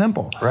just that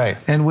simple. Right.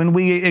 And when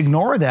we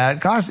ignore that,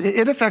 gosh,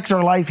 it affects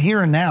our life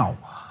here and now.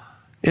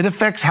 It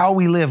affects how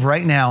we live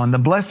right now and the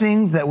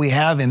blessings that we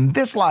have in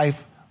this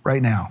life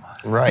right now.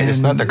 Right. It's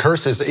not the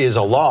curse is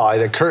a law.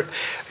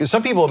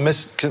 Some people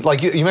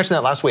like you mentioned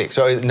that last week.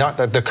 So not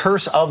that the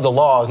curse of the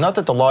law is not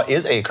that the law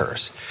is a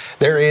curse.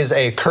 There is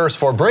a curse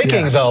for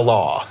breaking the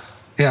law.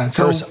 Yeah.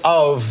 So curse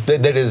of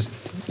that is,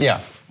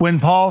 yeah. When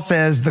Paul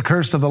says the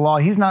curse of the law,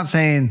 he's not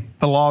saying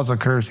the law is a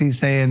curse. He's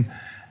saying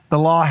the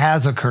law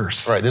has a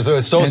curse. Right, there's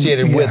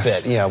associated with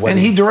it. Yeah, and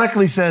he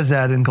directly says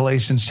that in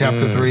Galatians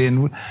chapter 3.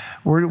 And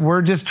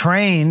we're just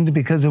trained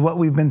because of what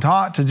we've been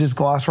taught to just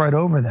gloss right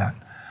over that.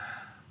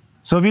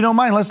 So if you don't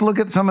mind, let's look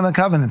at some of the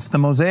covenants. The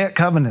Mosaic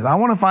covenant. I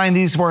want to find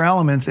these 4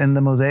 elements in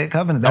the Mosaic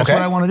covenant. That's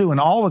what I want to do in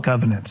all the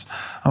covenants.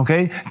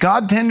 Okay?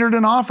 God tendered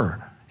an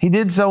offer. He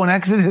did so in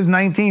Exodus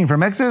 19.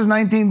 From Exodus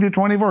 19 through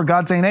 24,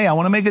 God saying, hey, I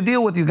want to make a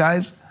deal with you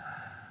guys.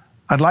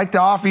 I'd like to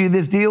offer you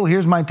this deal.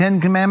 Here's my 10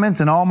 commandments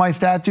and all my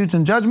statutes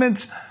and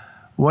judgments.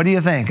 What do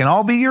you think? And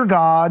I'll be your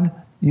God.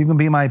 You can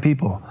be my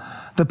people.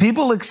 The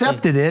people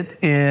accepted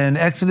it in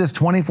Exodus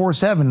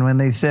 24:7 when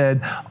they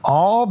said,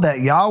 all that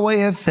Yahweh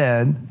has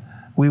said,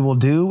 we will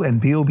do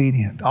and be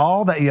obedient.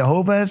 All that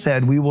Jehovah has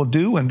said, we will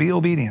do and be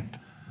obedient.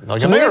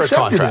 Like a marriage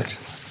contract.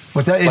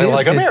 What's that?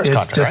 Like a marriage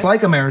contract. It's just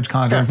like a marriage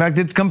contract. Yeah. In fact,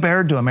 it's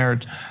compared to a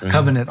marriage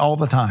covenant all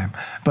the time.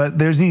 But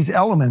there's these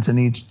elements in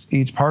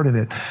each part of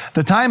it.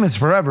 The time is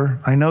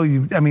forever. I know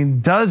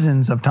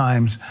dozens of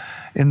times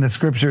in the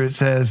scripture it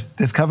says,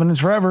 this covenant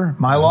is forever.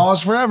 My law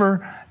is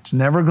forever. It's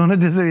never going to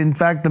disappear. In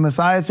fact, the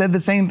Messiah said the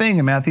same thing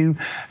in Matthew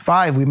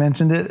 5. We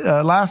mentioned it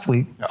last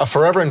week.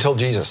 Forever until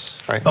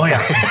Jesus, right? Oh, yeah.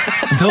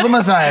 Until the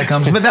Messiah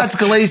comes. But that's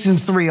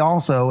Galatians 3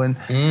 also. And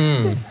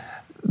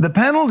the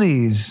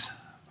penalties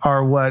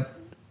are what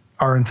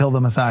are until the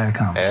Messiah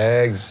comes.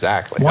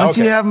 Exactly. Once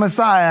you have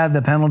Messiah,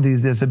 the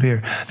penalties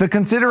disappear. The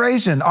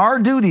consideration, our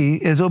duty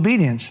is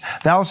obedience.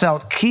 Thou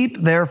shalt keep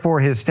therefore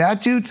his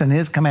statutes and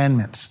his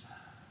commandments.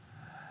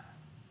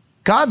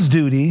 God's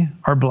duty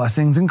are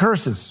blessings and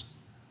curses.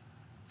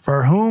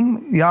 For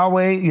whom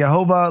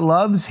Jehovah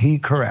loves, he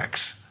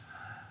corrects.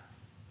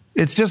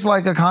 It's just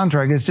like a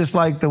contract. It's just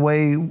like the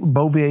way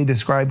Bovier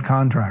described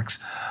contracts.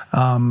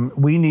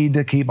 We need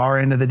to keep our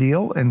end of the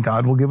deal, and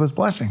God will give us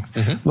blessings.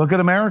 Look at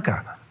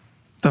America.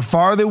 The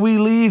farther we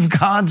leave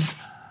God's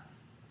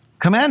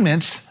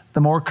commandments,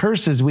 the more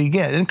curses we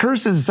get. And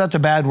curses is such a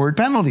bad word.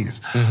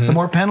 Penalties. The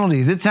more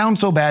penalties. It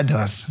sounds so bad to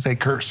us to say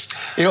curse.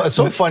 You know, it's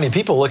so funny.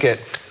 People look at,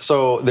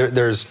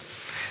 there's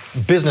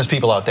business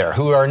people out there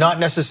who are not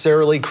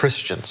necessarily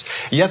Christians,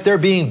 yet they're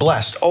being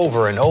blessed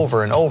over and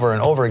over and over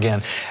and over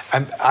again.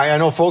 I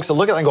know folks that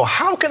look at it and go,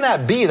 how can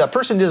that be? That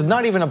person is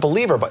not even a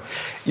believer. But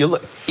you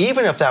look,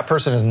 even if that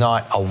person is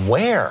not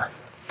aware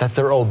that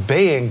they're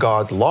obeying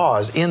God's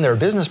laws in their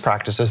business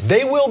practices,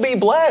 they will be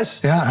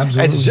blessed. Yeah,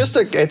 absolutely. It's just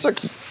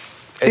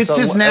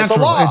just natural. It's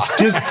a law. It's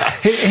just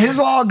his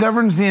law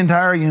governs the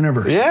entire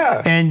universe.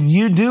 Yeah. And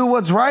you do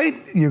what's right,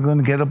 you're going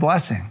to get a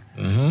blessing.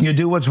 You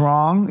do what's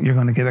wrong, you're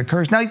going to get a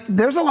curse. Now,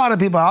 there's a lot of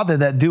people out there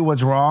that do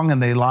what's wrong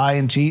and they lie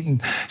and cheat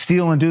and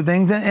steal and do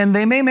things, and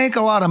they may make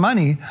a lot of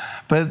money,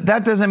 but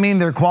that doesn't mean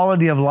their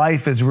quality of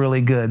life is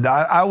really good.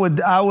 I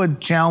would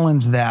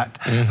challenge that.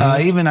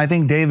 Even I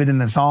think David in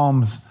the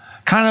Psalms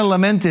kind of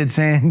lamented,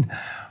 saying,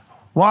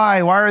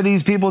 why are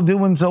these people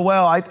doing so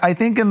well? I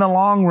think in the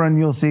long run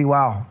you'll see,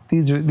 wow,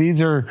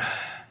 these are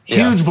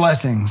huge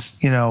blessings,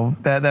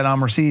 that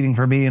I'm receiving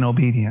for being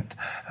obedient.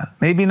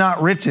 Maybe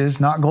not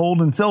riches, not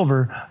gold and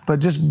silver, but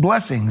just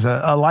blessings,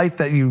 a life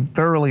that you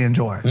thoroughly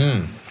enjoy.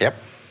 Yep.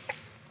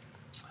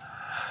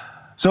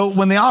 So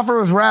when the offer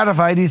was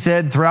ratified, he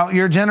said, throughout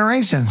your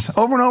generations.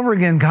 Over and over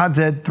again, God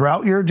said,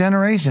 throughout your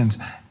generations.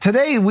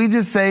 Today, we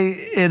just say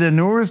it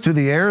inures to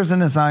the heirs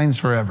and assigns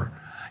forever.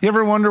 You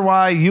ever wonder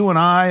why you and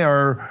I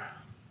are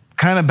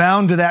kind of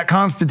bound to that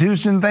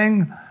Constitution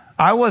thing?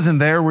 I wasn't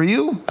there, were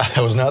you?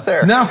 I was not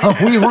there. No,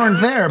 we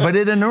weren't there, but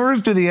it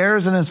inures to the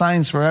heirs and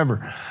assigns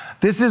forever.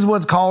 This is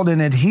what's called an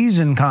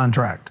adhesion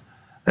contract.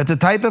 That's a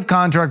type of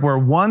contract where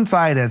one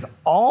side has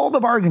all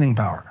the bargaining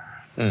power.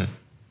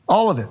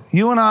 All of it.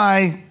 You and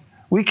I,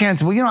 we can't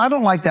say, well, I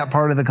don't like that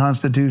part of the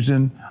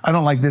Constitution. I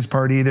don't like this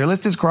part either.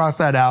 Let's just cross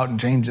that out and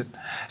change it.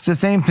 It's the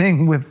same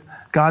thing with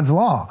God's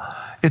law.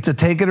 It's a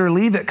take it or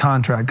leave it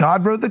contract.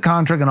 God wrote the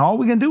contract, and all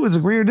we can do is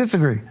agree or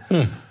disagree.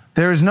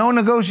 There is no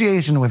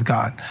negotiation with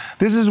God.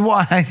 This is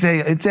why I say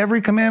it's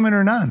every commandment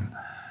or none.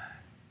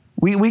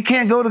 We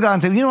can't go to God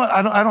and say, you know what,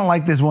 I don't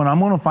like this one. I'm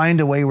going to find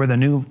a way where the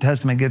New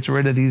Testament gets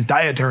rid of these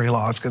dietary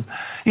laws. Because,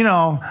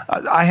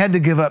 I had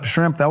to give up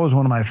shrimp. That was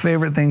one of my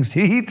favorite things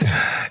to eat.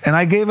 And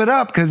I gave it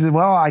up because,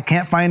 I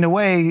can't find a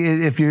way.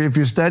 If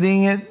you're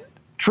studying it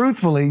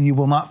truthfully, you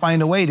will not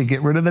find a way to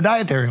get rid of the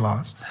dietary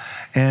laws.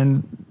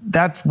 And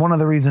that's one of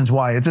the reasons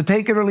why. It's a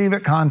take it or leave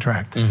it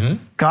contract.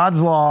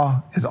 God's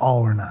law is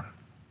all or none.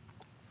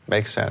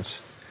 Makes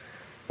sense.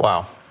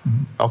 Wow.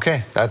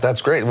 Okay,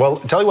 that's great. Well,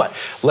 tell you what,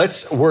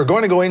 we're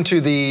going to go into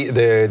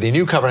the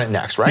new covenant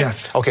next, right?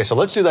 Yes. Okay, so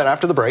let's do that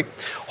after the break.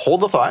 Hold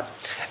the thought.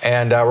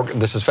 And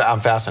I'm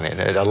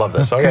fascinated. I love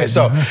this. Okay,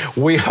 so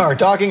we are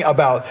talking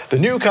about the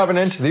new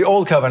covenant, the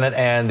old covenant,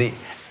 and the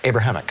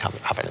Abrahamic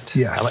covenant.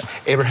 Yes.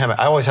 Abrahamic.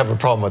 I always have a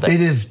problem with that.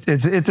 It is.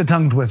 It's a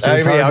tongue twister.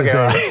 It's hard to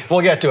say. Right. We'll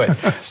get to it.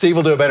 Steve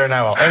will do it better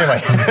now. Anyway,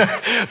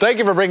 thank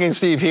you for bringing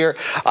Steve here.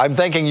 I'm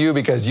thanking you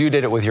because you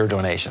did it with your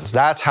donations.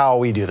 That's how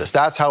we do this.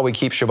 That's how we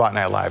keep Shabbat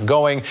Night Live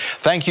going.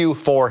 Thank you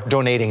for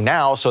donating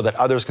now so that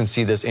others can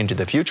see this into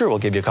the future. We'll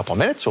give you a couple of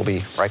minutes. We'll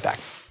be right back.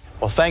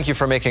 Well, thank you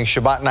for making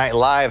Shabbat Night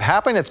Live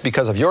happen. It's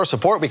because of your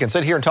support we can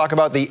sit here and talk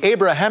about the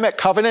Abrahamic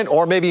covenant,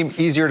 or maybe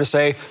easier to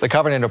say, the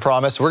covenant of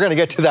promise. We're going to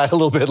get to that a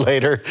little bit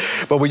later.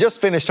 But we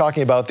just finished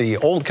talking about the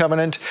old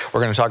covenant.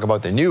 We're going to talk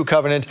about the new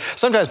covenant.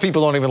 Sometimes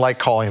people don't even like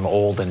calling them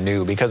old and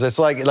new because it's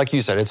like you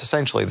said, it's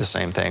essentially the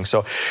same thing.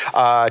 So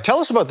tell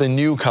us about the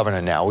new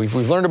covenant now. We've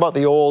learned about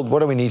the old. What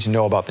do we need to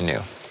know about the new?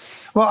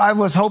 Well, I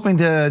was hoping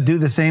to do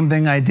the same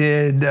thing I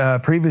did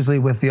previously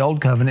with the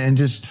Old Covenant and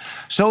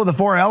just show the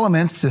four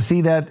elements to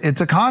see that it's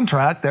a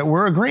contract that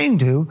we're agreeing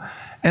to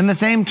and the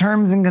same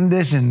terms and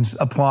conditions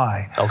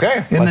apply.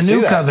 Okay. In the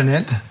New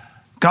Covenant,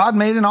 God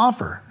made an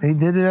offer. He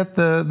did it at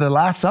the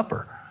Last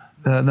Supper.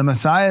 The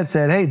Messiah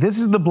said, hey, this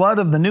is the blood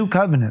of the New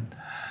Covenant.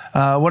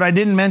 What I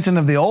didn't mention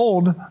of the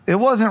old, it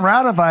wasn't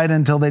ratified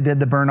until they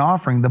did the burnt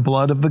offering. The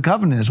blood of the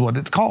covenant is what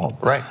it's called.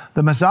 Right.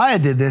 The Messiah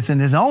did this in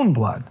his own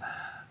blood.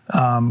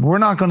 We're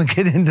not going to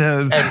get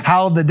into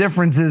how the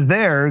difference is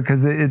there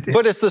because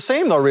but it's the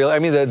same though, really. I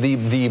mean,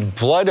 the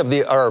blood of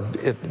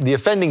the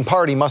offending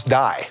party must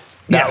die.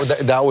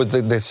 That was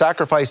the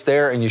sacrifice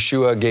there, and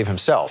Yeshua gave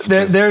himself.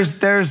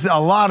 There's a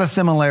lot of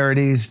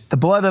similarities. The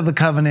blood of the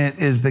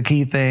covenant is the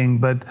key thing,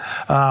 but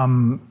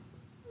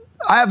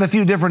I have a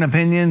few different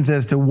opinions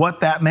as to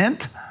what that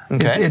meant.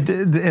 Okay.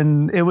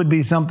 And it would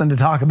be something to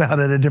talk about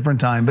at a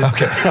different time. But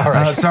okay. All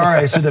right. Sorry,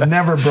 I should have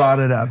never brought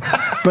it up.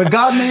 But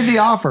God made the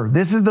offer.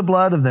 This is the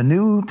blood of the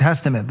New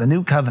Testament, the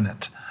New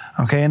Covenant.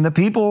 Okay, and the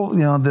people,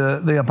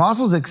 the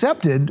apostles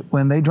accepted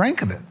when they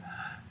drank of it.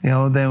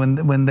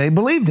 When they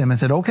believed him and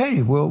said,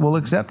 okay, we'll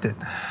accept it.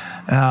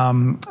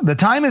 The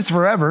time is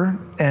forever,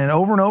 and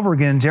over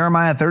again,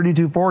 Jeremiah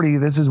 32:40,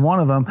 this is one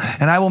of them,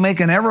 and I will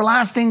make an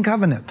everlasting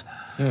covenant.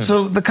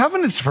 So the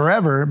covenant's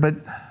forever, but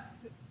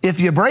if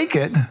you break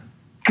it,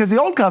 because the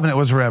old covenant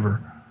was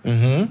forever,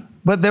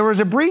 but there was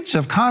a breach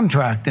of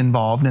contract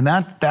involved, and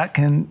that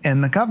can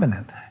end the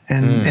covenant.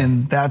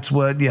 And that's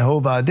what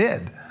Jehovah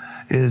did,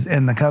 is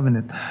end the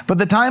covenant. But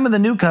the time of the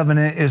new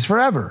covenant is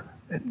forever.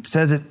 It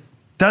says it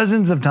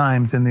dozens of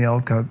times in the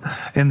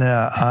in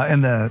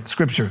the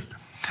scripture.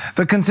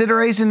 The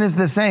consideration is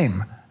the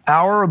same.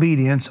 Our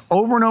obedience,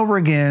 over and over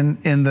again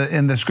in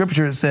the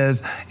scripture, it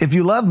says, if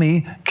you love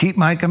me, keep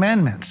my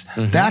commandments.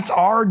 That's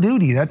our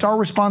duty. That's our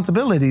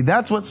responsibility.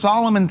 That's what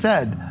Solomon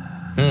said.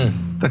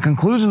 The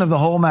conclusion of the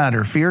whole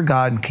matter, fear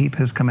God and keep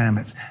his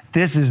commandments.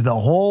 This is the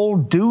whole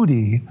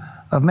duty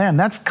of man.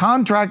 That's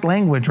contract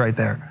language right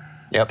there.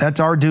 Yep. That's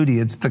our duty.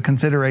 It's the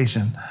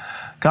consideration.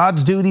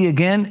 God's duty,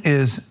 again,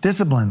 is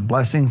discipline,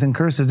 blessings and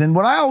curses. And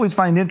what I always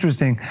find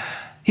interesting,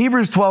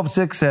 Hebrews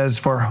 12:6 says,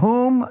 for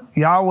whom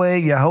Yahweh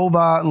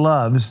Yehovah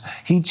loves,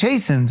 he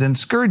chastens and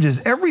scourges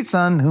every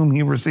son whom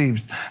he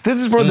receives.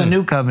 This is for the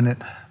new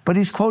covenant, but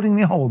he's quoting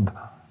the old.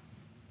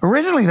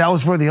 Originally, that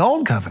was for the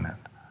old covenant,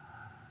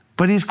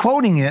 but he's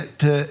quoting it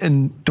to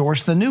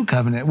endorse the new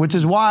covenant, which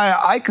is why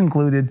I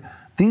concluded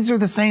these are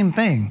the same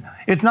thing.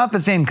 It's not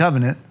the same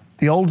covenant.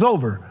 The old's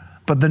over,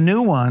 but the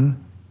new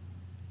one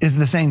is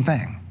the same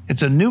thing.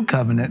 It's a new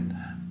covenant.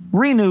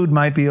 Renewed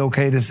might be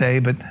okay to say,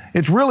 but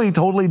it's really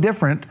totally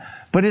different,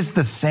 but it's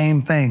the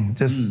same thing,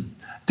 just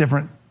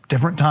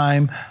different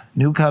time,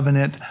 new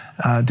covenant,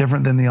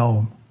 different than the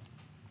old.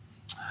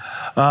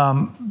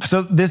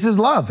 So this is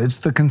love. It's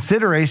the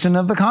consideration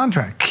of the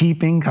contract,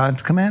 keeping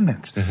God's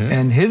commandments.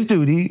 And his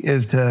duty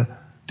is to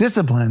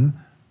discipline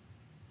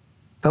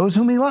those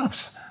whom he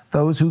loves,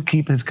 those who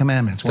keep his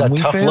commandments. It's that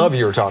tough love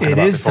you were talking about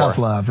before. It is tough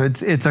love.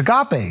 It's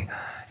agape.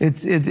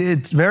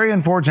 It's very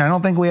unfortunate. I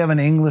don't think we have an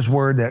English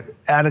word that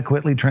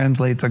adequately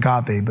translates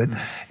agape, but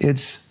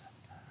it's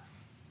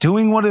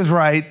doing what is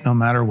right no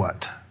matter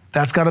what.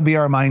 That's got to be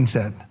our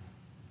mindset.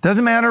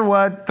 Doesn't matter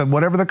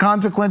whatever the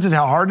consequences,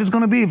 how hard it's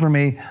going to be for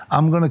me,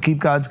 I'm going to keep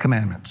God's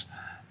commandments.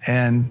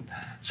 And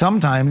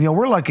sometimes,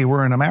 we're lucky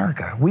we're in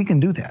America. We can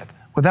do that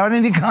without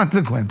any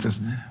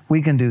consequences.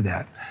 We can do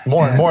that.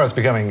 More and more it's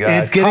becoming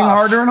it's getting tough.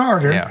 harder and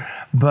harder, Yeah.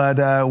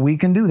 but we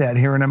can do that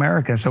here in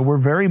America. So we're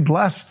very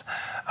blessed.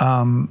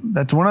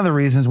 That's one of the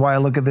reasons why I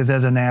look at this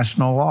as a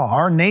national law.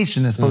 Our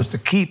nation is supposed to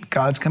keep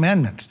God's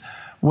commandments.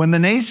 When the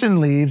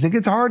nation leaves, it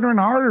gets harder and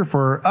harder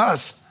for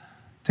us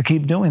to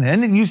keep doing that.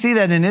 And you see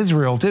that in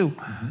Israel too.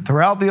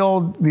 Throughout the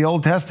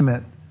Old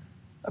Testament,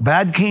 a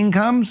bad king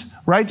comes,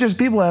 righteous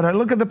people had it.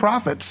 Look at the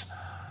prophets,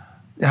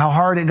 how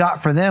hard it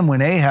got for them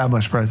when Ahab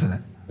was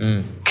president.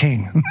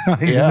 King.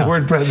 I use the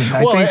word president.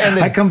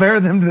 I compare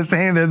them to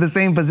they're the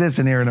same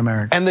position here in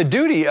America. And the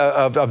duty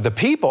of the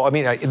people,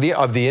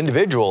 of the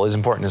individual is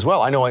important as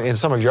well. I know in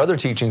some of your other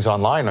teachings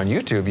online on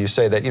YouTube, you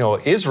say that,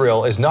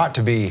 Israel is not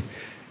to be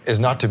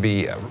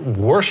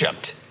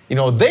worshipped.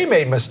 They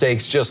made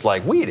mistakes just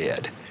like we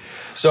did.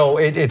 So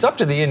it's up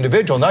to the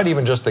individual, not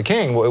even just the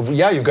king.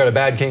 Yeah, you've got a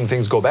bad king,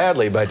 things go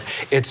badly, but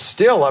it's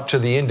still up to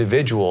the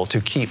individual to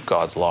keep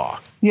God's law.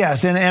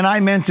 Yes, and I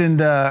mentioned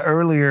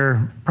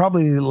earlier,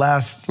 probably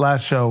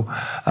last show,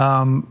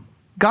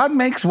 God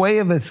makes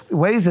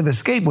ways of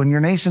escape when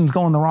your nation's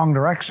going the wrong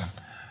direction.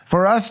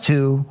 For us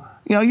to,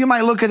 you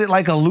might look at it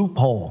like a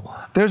loophole.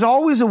 There's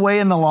always a way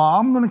in the law.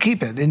 I'm going to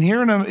keep it. And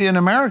here in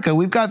America,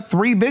 we've got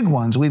three big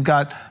ones. We've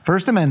got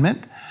First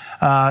Amendment.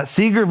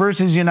 Seeger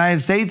versus United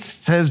States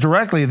says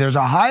directly there's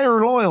a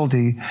higher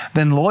loyalty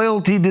than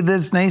loyalty to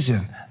this nation.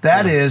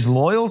 That is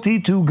loyalty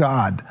to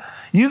God.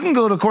 You can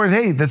go to court,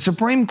 hey, the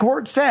Supreme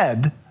Court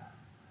said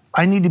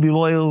I need to be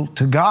loyal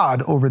to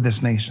God over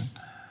this nation.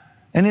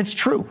 And it's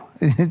true.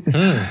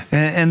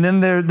 And then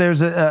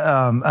there's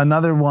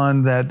another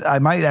one that I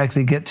might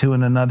actually get to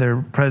in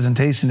another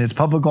presentation. It's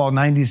Public Law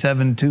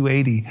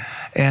 97-280.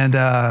 And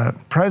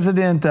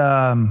President,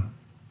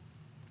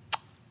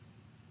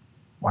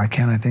 why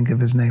can't I think of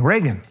his name?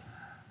 Reagan.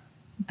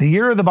 The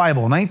year of the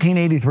Bible,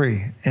 1983.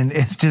 And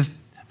it's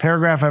just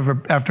paragraph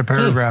after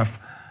paragraph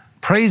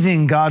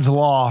praising God's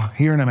law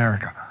here in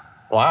America.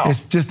 Wow.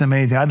 It's just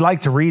amazing. I'd like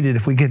to read it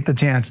if we get the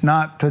chance.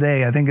 Not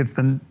today. I think it's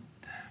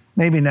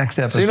maybe next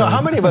episode. So,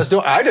 how many of us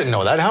don't, I didn't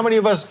know that. How many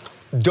of us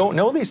don't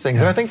know these things?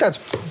 And I think that's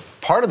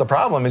part of the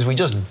problem is we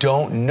just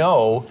don't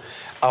know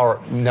our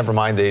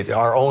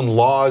own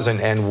laws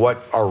and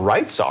what our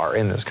rights are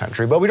in this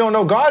country, but we don't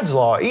know God's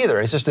law either.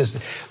 It's just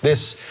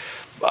this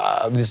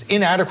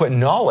inadequate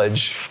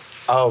knowledge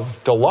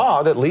of the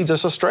law that leads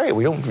us astray.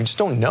 We just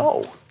don't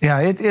know. Yeah,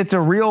 it's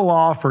a real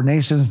law for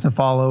nations to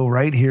follow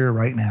right here,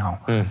 right now.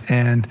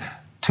 And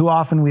too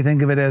often we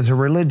think of it as a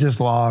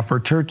religious law for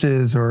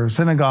churches or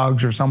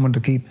synagogues or someone to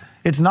keep.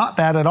 It's not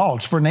that at all.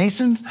 It's for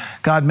nations.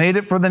 God made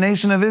it for the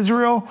nation of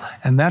Israel,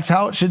 and that's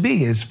how it should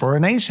be, is for a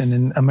nation.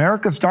 And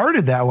America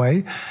started that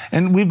way,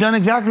 and we've done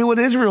exactly what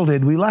Israel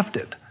did. We left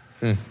it.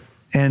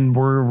 And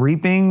we're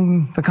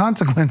reaping the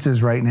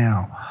consequences right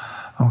now.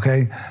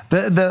 Okay?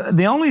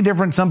 The only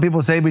difference some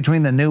people say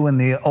between the new and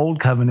the old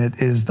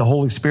covenant is the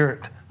Holy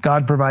Spirit.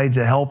 God provides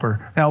a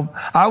helper. Now,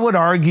 I would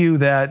argue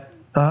that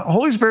the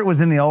Holy Spirit was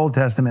in the Old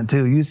Testament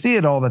too. You see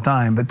it all the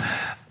time. But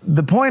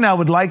the point I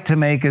would like to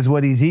make is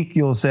what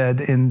Ezekiel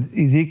said in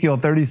Ezekiel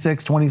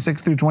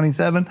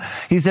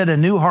 36:26-27. He said, a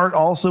new heart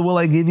also will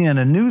I give you, and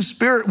a new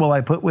spirit will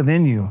I put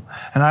within you.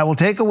 And I will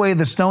take away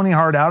the stony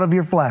heart out of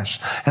your flesh,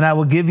 and I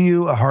will give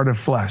you a heart of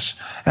flesh.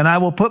 And I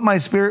will put my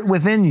spirit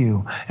within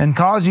you, and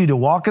cause you to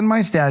walk in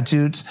my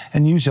statutes,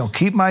 and you shall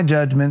keep my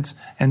judgments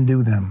and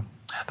do them.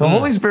 The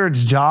Holy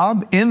Spirit's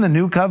job in the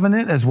new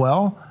covenant as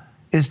well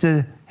is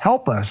to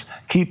help us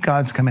keep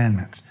God's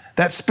commandments.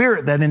 That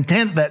spirit, that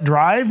intent, that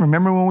drive,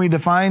 remember when we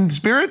defined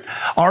spirit?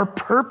 Our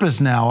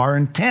purpose now, our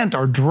intent,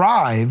 our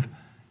drive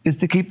is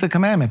to keep the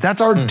commandments.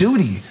 That's our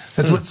duty.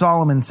 That's what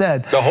Solomon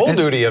said. The whole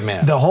duty of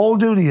man. The whole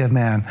duty of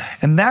man.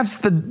 And that's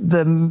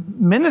the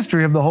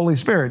ministry of the Holy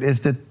Spirit,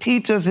 is to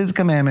teach us his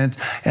commandments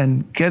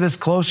and get us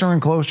closer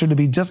and closer to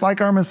be just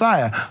like our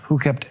Messiah, who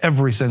kept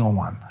every single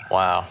one.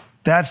 Wow.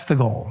 That's the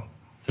goal.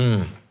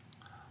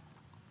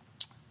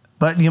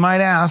 But you might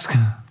ask,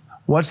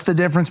 what's the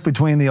difference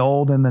between the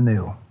old and the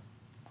new?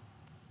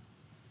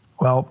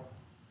 Well,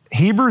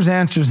 Hebrews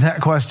answers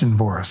that question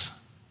for us,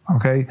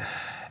 okay?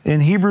 In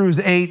Hebrews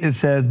 8, it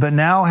says, but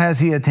now has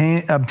he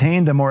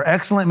obtained a more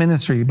excellent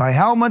ministry, by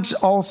how much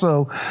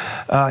also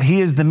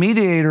he is the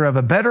mediator of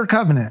a better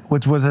covenant,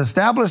 which was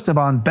established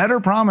upon better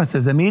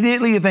promises.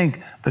 Immediately you think,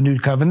 the new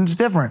covenant's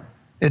different.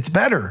 It's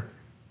better.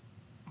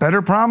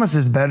 Better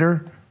promises,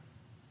 better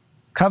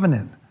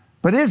covenant.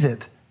 But is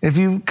it? If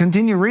you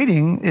continue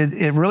reading,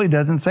 it really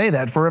doesn't say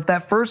that. For if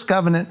that first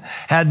covenant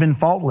had been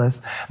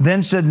faultless,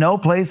 then should no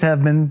place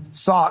have been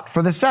sought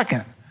for the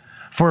second.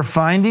 For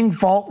finding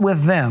fault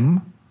with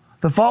them,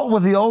 the fault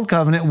with the old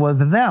covenant was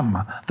them,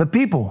 the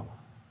people.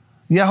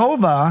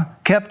 Jehovah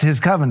kept his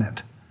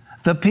covenant.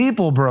 The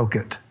people broke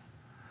it.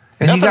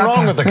 And nothing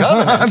wrong with the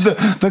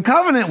covenant. The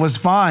covenant was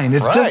fine.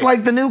 It's just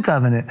like the new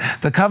covenant.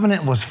 The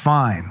covenant was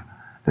fine.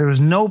 There was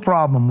no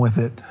problem with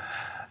it.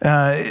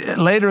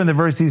 Later in the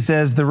verse, he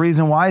says, the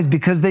reason why is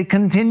because they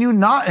continue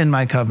not in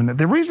my covenant.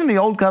 The reason the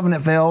old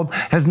covenant failed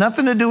has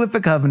nothing to do with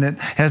the covenant,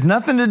 has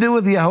nothing to do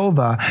with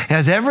Jehovah,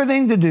 has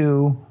everything to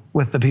do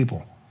with the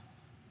people.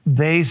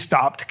 They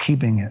stopped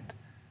keeping it.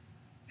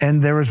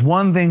 And there was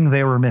one thing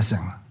they were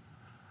missing.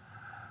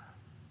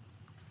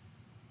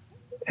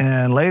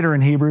 And later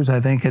in Hebrews, I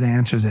think it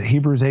answers it.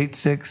 Hebrews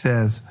 8:6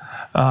 says,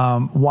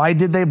 why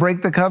did they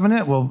break the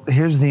covenant? Well,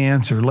 here's the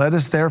answer. Let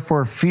us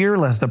therefore fear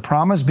lest a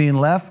promise being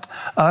left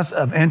us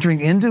of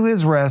entering into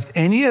his rest,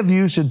 any of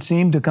you should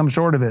seem to come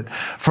short of it.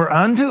 For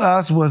unto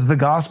us was the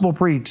gospel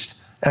preached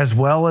as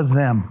well as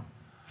them.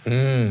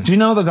 Do you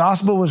know the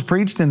gospel was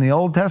preached in the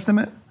Old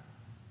Testament?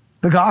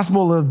 The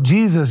gospel of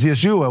Jesus,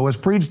 Yeshua, was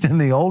preached in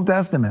the Old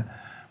Testament.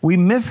 We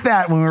miss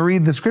that when we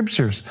read the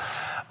scriptures.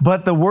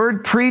 But the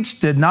word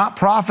preached did not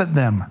profit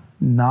them,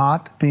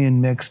 not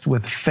being mixed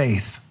with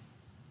faith.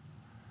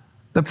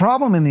 The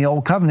problem in the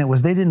old covenant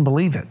was they didn't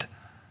believe it.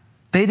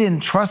 They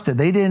didn't trust it.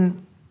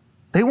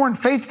 They weren't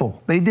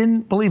faithful. They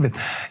didn't believe it.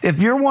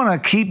 If you want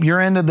to keep your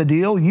end of the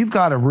deal, you've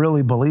got to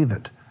really believe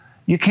it.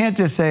 You can't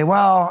just say,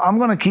 well, I'm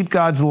going to keep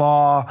God's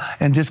law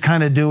and just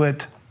kind of do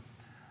it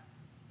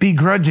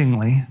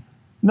begrudgingly.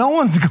 No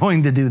one's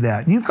going to do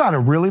that. You've got to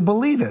really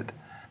believe it.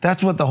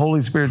 That's what the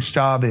Holy Spirit's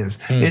job is.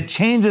 It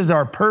changes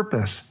our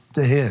purpose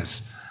to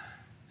his.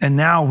 And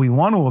now we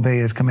want to obey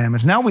his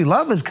commandments. Now we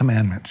love his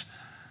commandments.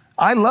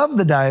 I love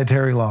the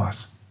dietary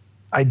laws.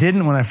 I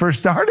didn't when I first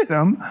started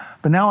them,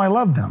 but now I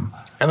love them.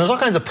 And there's all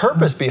kinds of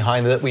purpose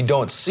behind it that we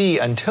don't see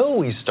until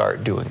we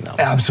start doing them.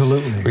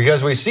 Absolutely.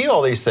 Because we see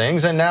all these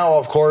things, and now,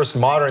 of course,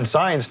 modern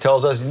science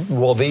tells us,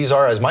 well, these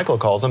are, as Michael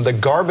calls them, the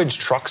garbage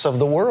trucks of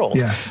the world.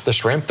 Yes. The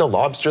shrimp, the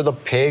lobster, the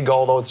pig,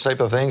 all those type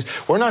of things.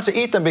 We're not to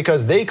eat them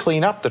because they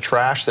clean up the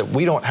trash that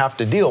we don't have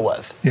to deal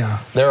with. Yeah.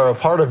 They're a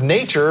part of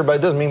nature, but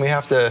it doesn't mean we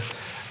have to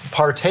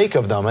partake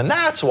of them, and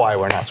that's why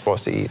we're not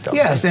supposed to eat them.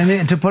 Yes,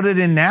 and to put it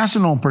in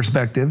national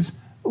perspectives,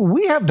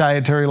 we have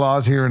dietary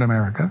laws here in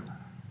America.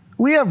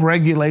 We have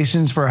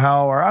regulations for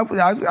how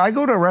I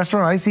go to a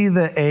restaurant, I see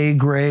the A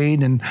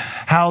grade and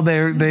how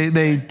they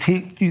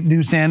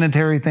do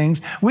sanitary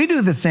things. We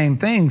do the same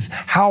things.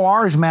 How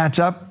ours match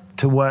up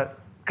to what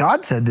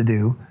God said to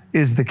do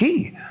is the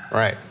key.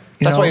 Right.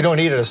 That's why you don't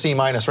eat at a C-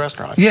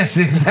 restaurant. Yes,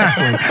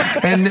 exactly.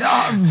 And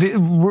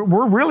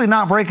we're really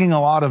not breaking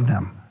a lot of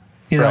them.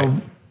 You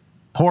know,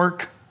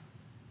 pork,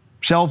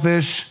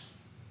 shellfish.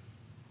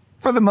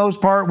 For the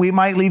most part, we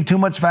might leave too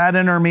much fat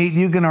in our meat.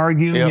 You can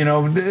argue, you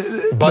know.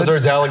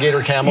 Buzzards,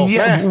 alligator, camels.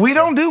 Yeah, we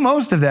don't do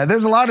most of that.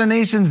 There's a lot of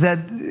nations that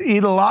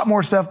eat a lot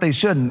more stuff they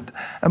shouldn't.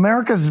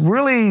 America's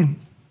really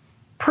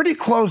pretty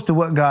close to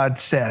what God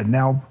said.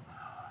 Now,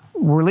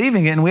 we're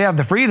leaving it, and we have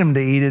the freedom to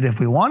eat it if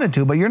we wanted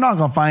to, but you're not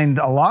going to find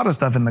a lot of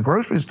stuff in the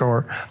grocery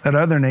store that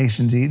other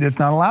nations eat. It's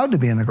not allowed to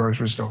be in the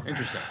grocery store.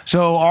 Interesting.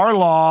 So our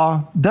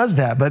law does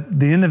that, but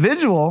the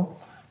individual,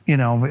 you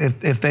know,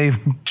 if they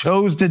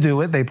chose to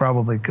do it, they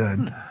probably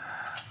could.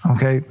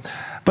 Okay?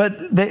 But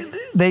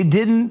they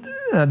didn't,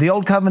 the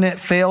old covenant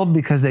failed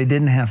because they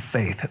didn't have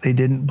faith. They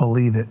didn't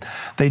believe it.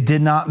 They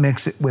did not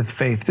mix it with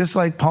faith. Just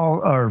like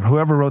Paul, or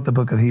whoever wrote the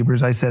book of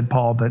Hebrews, I said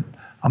Paul, but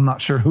I'm not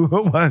sure who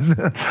it was.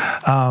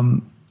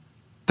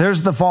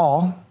 There's the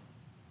fall.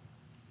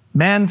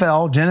 Man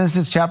fell,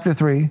 Genesis chapter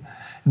 3.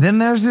 Then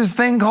there's this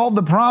thing called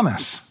the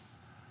promise.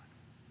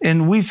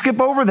 And we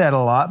skip over that a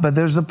lot, but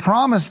there's a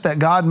promise that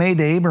God made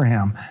to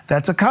Abraham.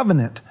 That's a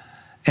covenant.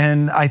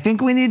 And I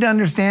think we need to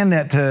understand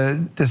that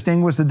to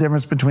distinguish the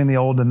difference between the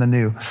old and the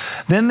new.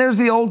 Then there's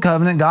the old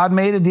covenant. God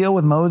made a deal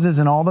with Moses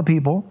and all the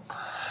people.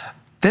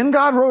 Then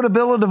God wrote a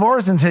bill of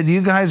divorce and said,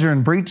 you guys are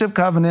in breach of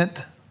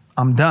covenant.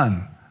 I'm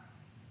done.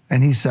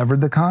 And he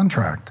severed the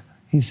contract.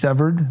 He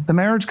severed the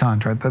marriage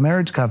contract, the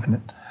marriage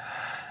covenant.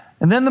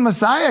 And then the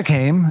Messiah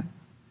came,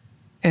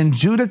 and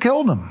Judah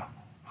killed him.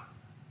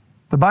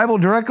 The Bible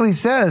directly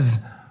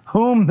says,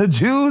 whom the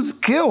Jews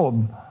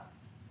killed.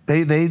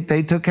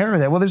 They took care of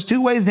that. Well, there's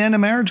two ways to end a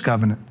marriage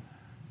covenant: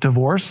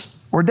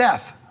 divorce or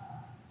death.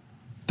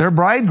 Their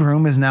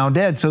bridegroom is now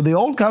dead, so the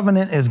old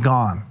covenant is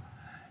gone.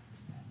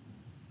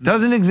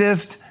 Doesn't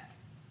exist,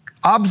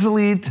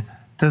 obsolete,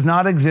 does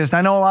not exist.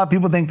 I know a lot of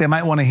people think they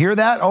might want to hear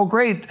that. Oh,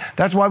 great.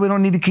 That's why we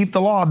don't need to keep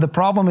the law. The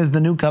problem is the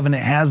new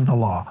covenant has the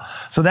law.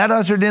 So that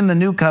ushered in the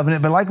new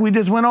covenant. But like we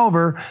just went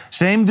over,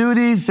 same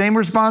duties, same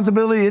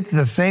responsibility. It's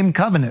the same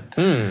covenant.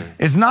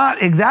 It's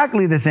not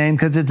exactly the same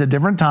because it's a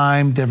different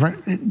time,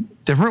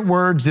 different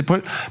words. They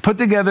put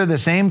together the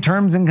same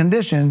terms and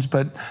conditions,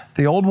 but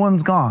the old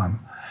one's gone.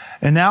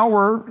 And now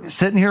we're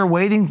sitting here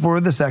waiting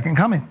for the second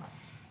coming.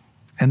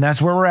 And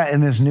that's where we're at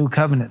in this new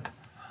covenant.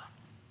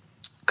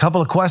 Couple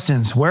of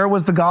questions. Where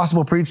was the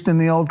gospel preached in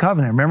the old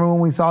covenant? Remember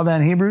when we saw that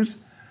in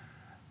Hebrews?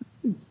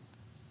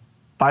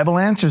 Bible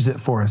answers it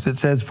for us. It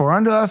says, for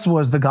unto us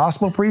was the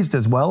gospel preached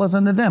as well as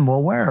unto them.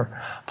 Well, where?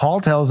 Paul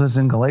tells us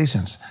in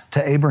Galatians,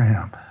 to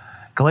Abraham.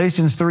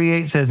 Galatians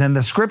 3:8 says, and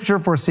the scripture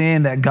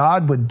foreseeing that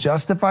God would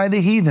justify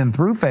the heathen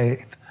through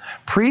faith,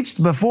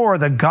 preached before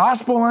the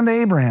gospel unto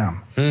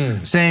Abraham,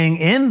 saying,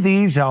 in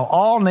these shall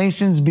all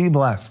nations be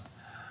blessed.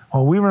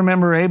 Well, we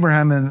remember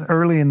Abraham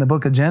early in the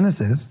book of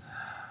Genesis.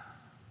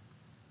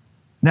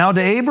 Now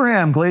to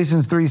Abraham,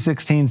 Galatians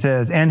 3:16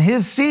 says, and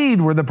his seed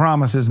were the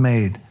promises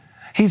made.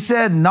 He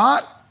said,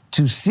 not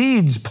to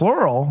seeds,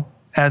 plural,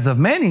 as of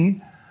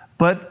many,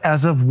 but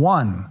as of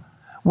one.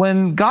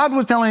 When God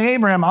was telling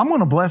Abraham, I'm going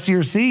to bless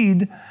your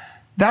seed,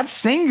 that's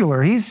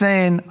singular. He's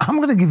saying, I'm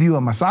going to give you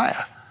a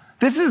Messiah.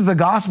 This is the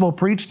gospel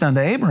preached unto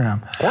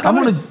Abraham. I'm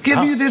going to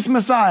give you this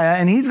Messiah,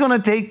 and he's going to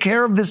take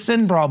care of this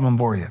sin problem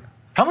for you.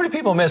 How many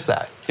people miss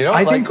that? You know,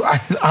 I think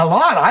a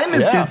lot. I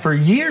missed it for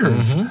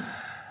years.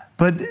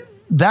 But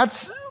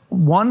that's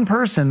one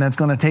person that's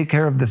going to take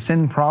care of the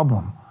sin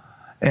problem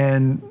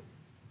and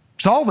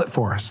solve it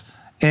for us.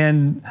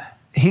 And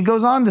he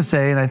goes on to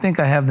say, and I think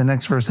I have the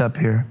next verse up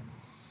here.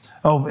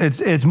 Oh,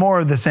 it's more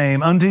of the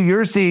same. Unto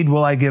your seed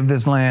will I give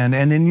this land,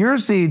 and in your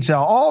seed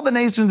shall all the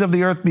nations of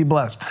the earth be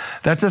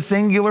blessed. That's a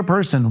singular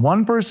person.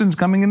 One person's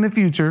coming in the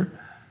future.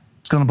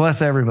 It's going to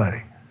bless everybody.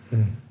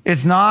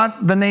 It's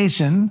not the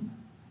nation.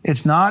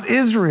 It's not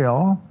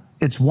Israel.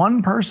 It's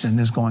one person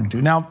is going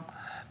to. Now,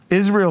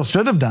 Israel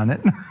should have done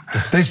it.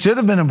 They should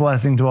have been a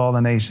blessing to all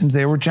the nations.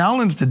 They were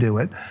challenged to do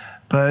it.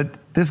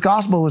 But this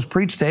gospel was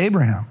preached to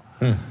Abraham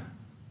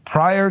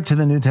prior to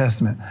the New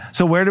Testament.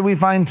 So where do we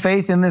find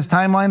faith in this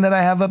timeline that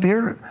I have up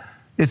here?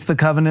 It's the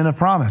covenant of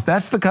promise.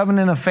 That's the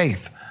covenant of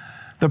faith.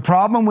 The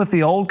problem with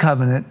the old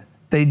covenant,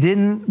 they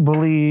didn't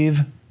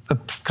believe the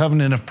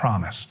covenant of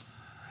promise.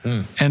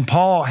 And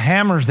Paul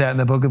hammers that in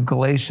the book of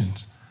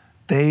Galatians.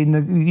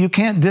 You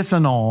can't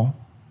disannul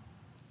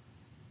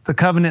the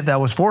covenant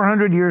that was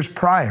 400 years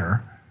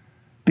prior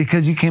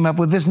because you came up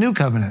with this new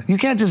covenant. You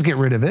can't just get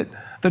rid of it.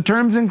 The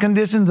terms and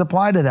conditions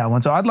apply to that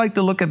one. So I'd like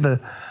to look at the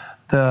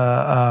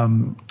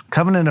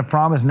covenant of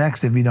promise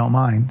next, if you don't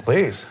mind.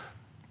 Please.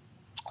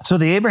 So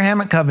the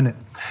Abrahamic covenant,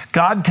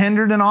 God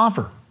tendered an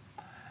offer.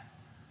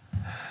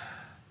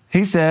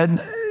 He said,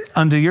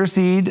 unto your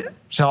seed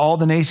shall all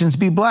the nations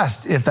be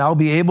blessed. If thou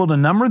be able to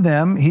number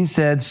them, he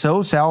said,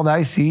 so shall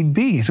thy seed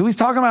be. So he's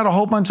talking about a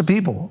whole bunch of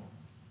people.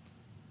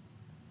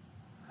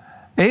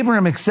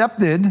 Abraham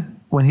accepted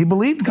when he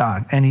believed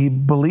God, and he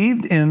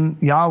believed in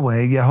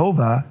Yahweh,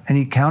 Jehovah, and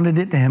he counted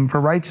it to him for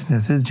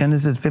righteousness. This is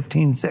Genesis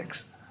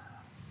 15:6.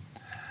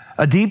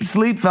 A deep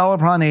sleep fell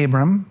upon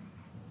Abram,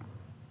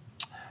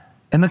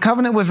 and the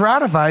covenant was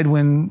ratified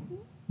when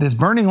this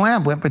burning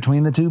lamp went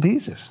between the two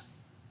pieces.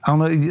 I don't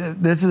know,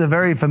 this is a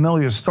very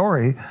familiar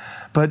story,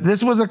 but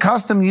this was a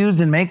custom used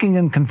in making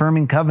and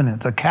confirming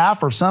covenants. A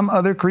calf or some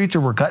other creature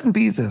were cut in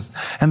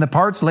pieces, and the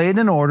parts laid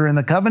in order, and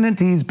the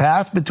covenantees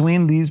passed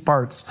between these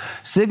parts,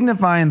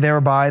 signifying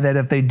thereby that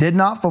if they did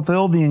not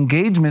fulfill the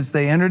engagements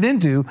they entered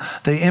into,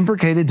 they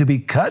imprecated to be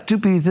cut to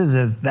pieces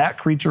as that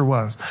creature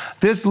was.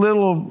 This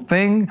little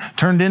thing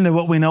turned into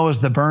what we know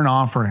as the burnt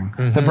offering.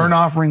 The burnt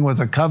offering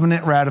was a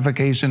covenant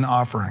ratification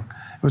offering.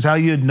 It was how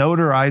you'd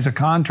notarize a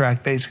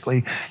contract,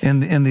 basically,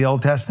 in the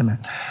Old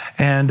Testament.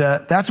 And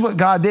that's what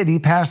God did. He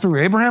passed through.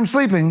 Abraham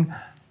sleeping,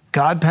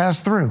 God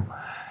passed through.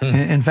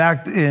 In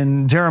fact,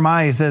 in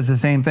Jeremiah, he says the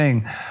same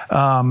thing.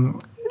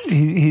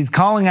 He's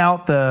calling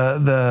out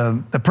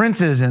the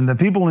princes and the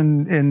people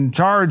in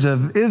charge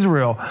of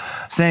Israel,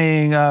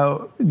 saying,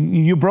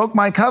 you broke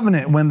my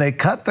covenant when they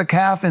cut the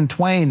calf in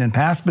twain and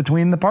passed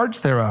between the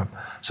parts thereof.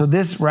 So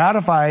this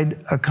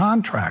ratified a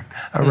contract,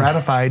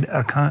 ratified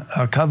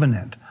a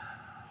covenant.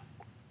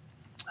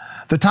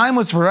 The time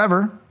was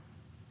forever.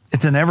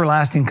 It's an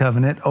everlasting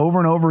covenant. Over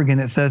and over again,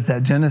 it says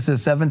that.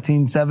 Genesis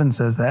 17:7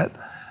 says that.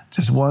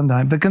 Just one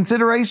time. The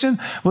consideration,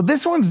 well,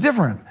 this one's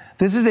different.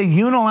 This is a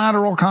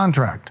unilateral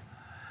contract.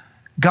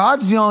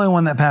 God's the only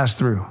one that passed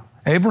through.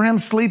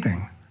 Abraham's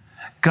sleeping.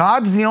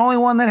 God's the only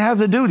one that has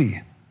a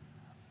duty.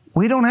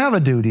 We don't have a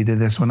duty to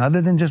this one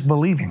other than just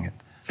believing it,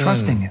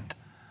 trusting it.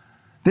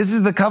 This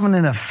is the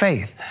covenant of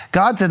faith.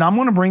 God said, I'm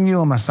going to bring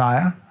you a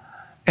Messiah,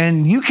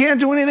 and you can't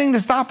do anything to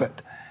stop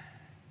it.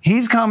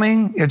 He's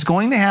coming. It's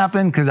going to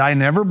happen because I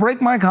never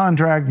break my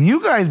contract.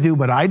 You guys do,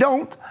 but I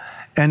don't.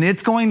 And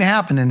it's going to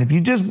happen. And if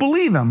you just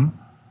believe him,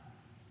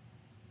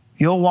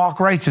 you'll walk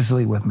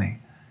righteously with me.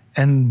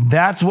 And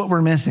that's what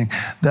we're missing.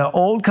 The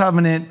old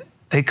covenant,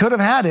 they could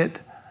have had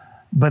it,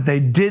 but they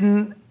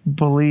didn't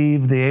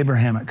believe the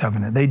Abrahamic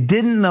covenant. They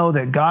didn't know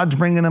that God's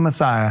bringing a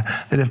Messiah,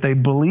 that if they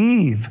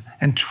believe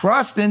and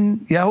trust in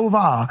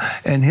Yehovah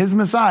and his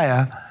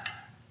Messiah,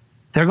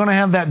 they're going to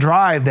have that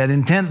drive, that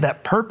intent,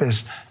 that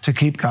purpose to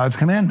keep God's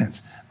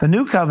commandments. The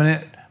new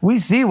covenant, we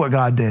see what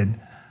God did.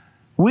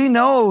 We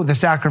know the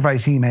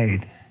sacrifice he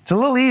made. It's a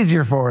little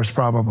easier for us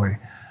probably,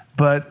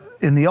 but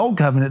in the old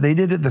covenant, they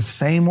did it the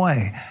same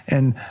way.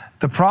 And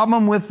the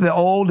problem with the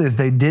old is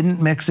they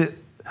didn't mix it.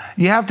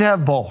 You have to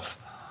have both.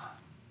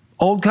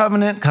 Old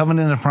covenant,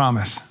 covenant of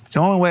promise. It's the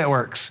only way it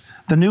works.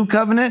 The new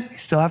covenant, you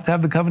still have to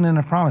have the covenant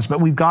of promise,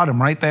 but we've got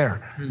him right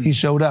there. He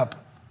showed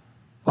up,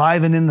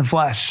 live and in the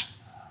flesh.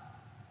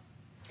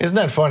 Isn't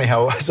that funny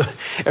how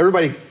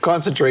everybody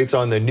concentrates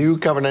on the new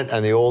covenant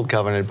and the old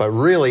covenant, but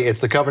really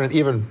it's the covenant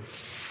even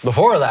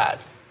before that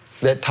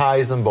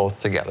ties them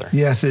both together.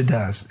 Yes, it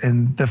does.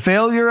 And the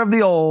failure of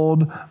the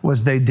old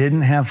was they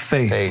didn't have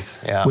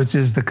faith, which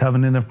is the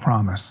covenant of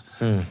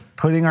promise.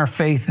 Putting our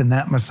faith in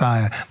that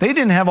Messiah. They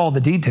didn't have all the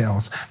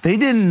details. They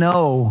didn't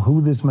know who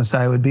this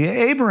Messiah would be.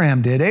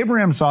 Abraham did.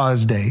 Abraham saw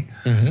his day.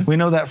 We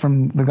know that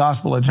from the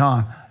Gospel of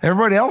John.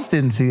 Everybody else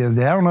didn't see his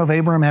day. I don't know if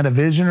Abraham had a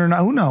vision or not.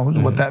 Who knows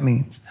what that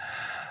means?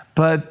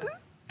 But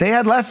they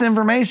had less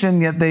information,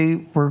 yet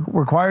they were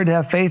required to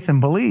have faith and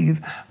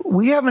believe.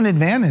 We have an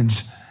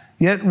advantage,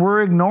 yet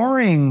we're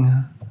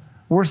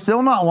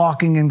still not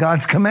walking in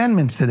God's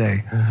commandments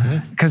today,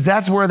 because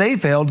that's where they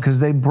failed,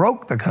 because they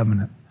broke the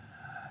covenant.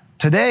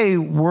 Today,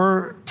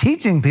 we're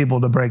teaching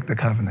people to break the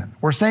covenant.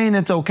 We're saying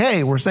it's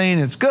okay. We're saying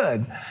it's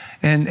good.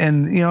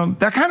 And you know,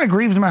 that kind of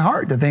grieves my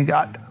heart to think,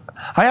 I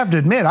have to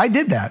admit, I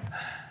did that.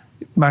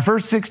 My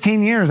first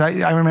 16 years,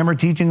 I remember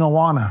teaching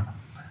Awana.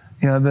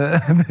 You know,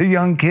 the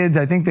young kids,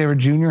 I think they were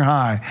junior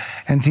high,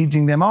 and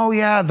teaching them, oh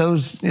yeah,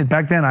 those,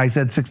 back then I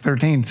said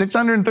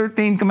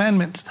 613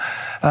 commandments.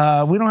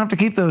 We don't have to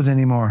keep those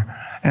anymore.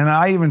 And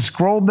I even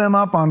scrolled them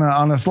up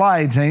on a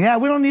slide saying, yeah,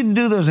 we don't need to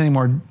do those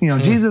anymore. You know,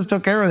 Jesus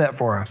took care of that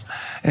for us.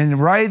 And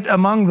right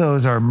among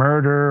those are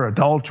murder,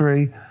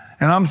 adultery.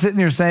 And I'm sitting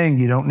here saying,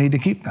 you don't need to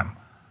keep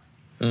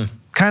them.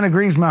 Kind of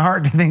grieves my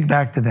heart to think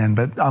back to then,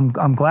 but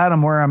I'm glad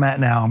I'm where I'm at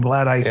now. I'm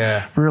glad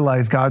I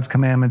realized God's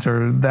commandments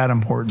are that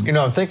important. You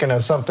know, I'm thinking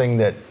of something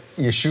that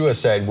Yeshua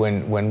said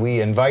when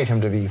we invite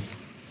him to be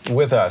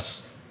with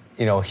us.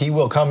 You know, he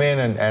will come in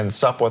and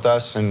sup with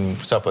us and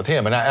sup with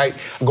him. And I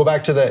go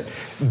back to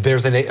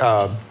there's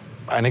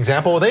an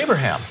example with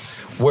Abraham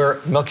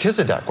where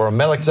Melchizedek or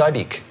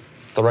Melchizedek,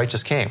 the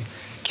righteous came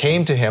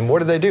to him. What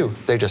did they do?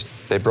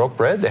 They broke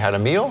bread, they had a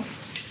meal,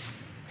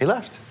 he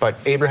left. But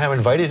Abraham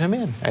invited him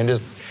in, and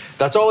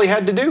that's all he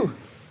had to do.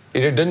 He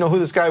didn't know who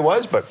this guy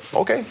was, but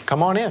okay,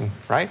 come on in,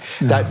 right?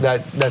 Yeah.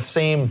 That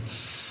same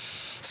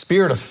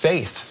spirit of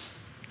faith.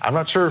 I'm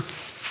not sure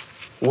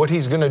what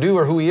he's going to do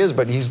or who he is,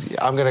 but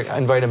I'm going to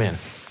invite him in.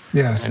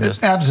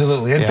 Yes,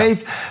 absolutely. And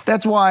faith,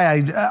 that's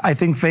why I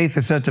think faith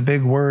is such a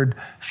big word.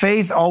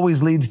 Faith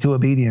always leads to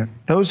obedience.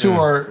 Those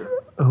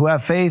who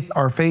have faith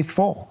are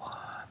faithful.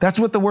 That's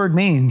what the word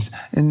means.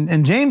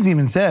 And James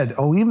even said,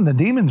 even the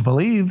demons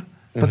believe,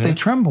 but they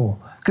tremble,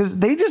 because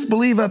they just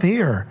believe up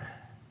here.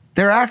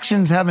 Their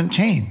actions haven't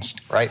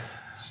changed. Right.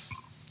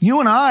 You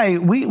and I,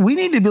 we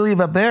need to believe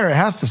up there. It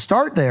has to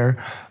start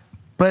there.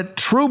 But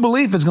true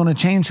belief is going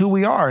to change who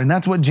we are. And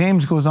that's what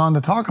James goes on to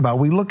talk about.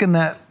 We look in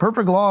that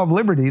perfect law of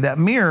liberty, that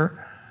mirror,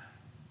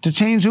 to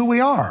change who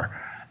we are.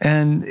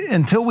 And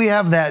until we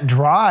have that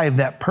drive,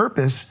 that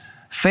purpose,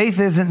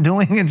 faith isn't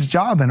doing its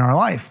job in our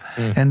life.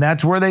 And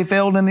that's where they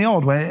failed in the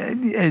old way.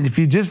 And if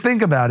you just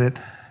think about it,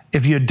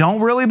 if you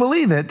don't really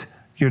believe it,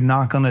 you're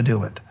not going to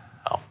do it.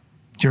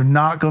 You're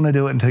not going to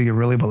do it until you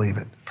really believe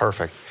it.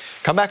 Perfect.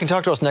 Come back and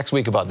talk to us next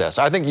week about this.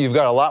 I think you've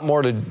got a lot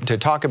more to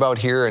talk about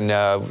here, and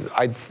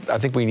I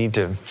think we need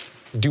to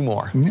do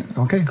more. Yeah,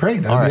 okay,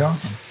 great. That would be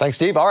awesome. Thanks,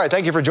 Steve. All right,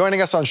 thank you for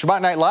joining us on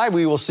Shabbat Night Live.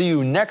 We will see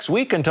you next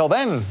week. Until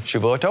then,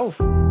 Shavua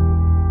Tov.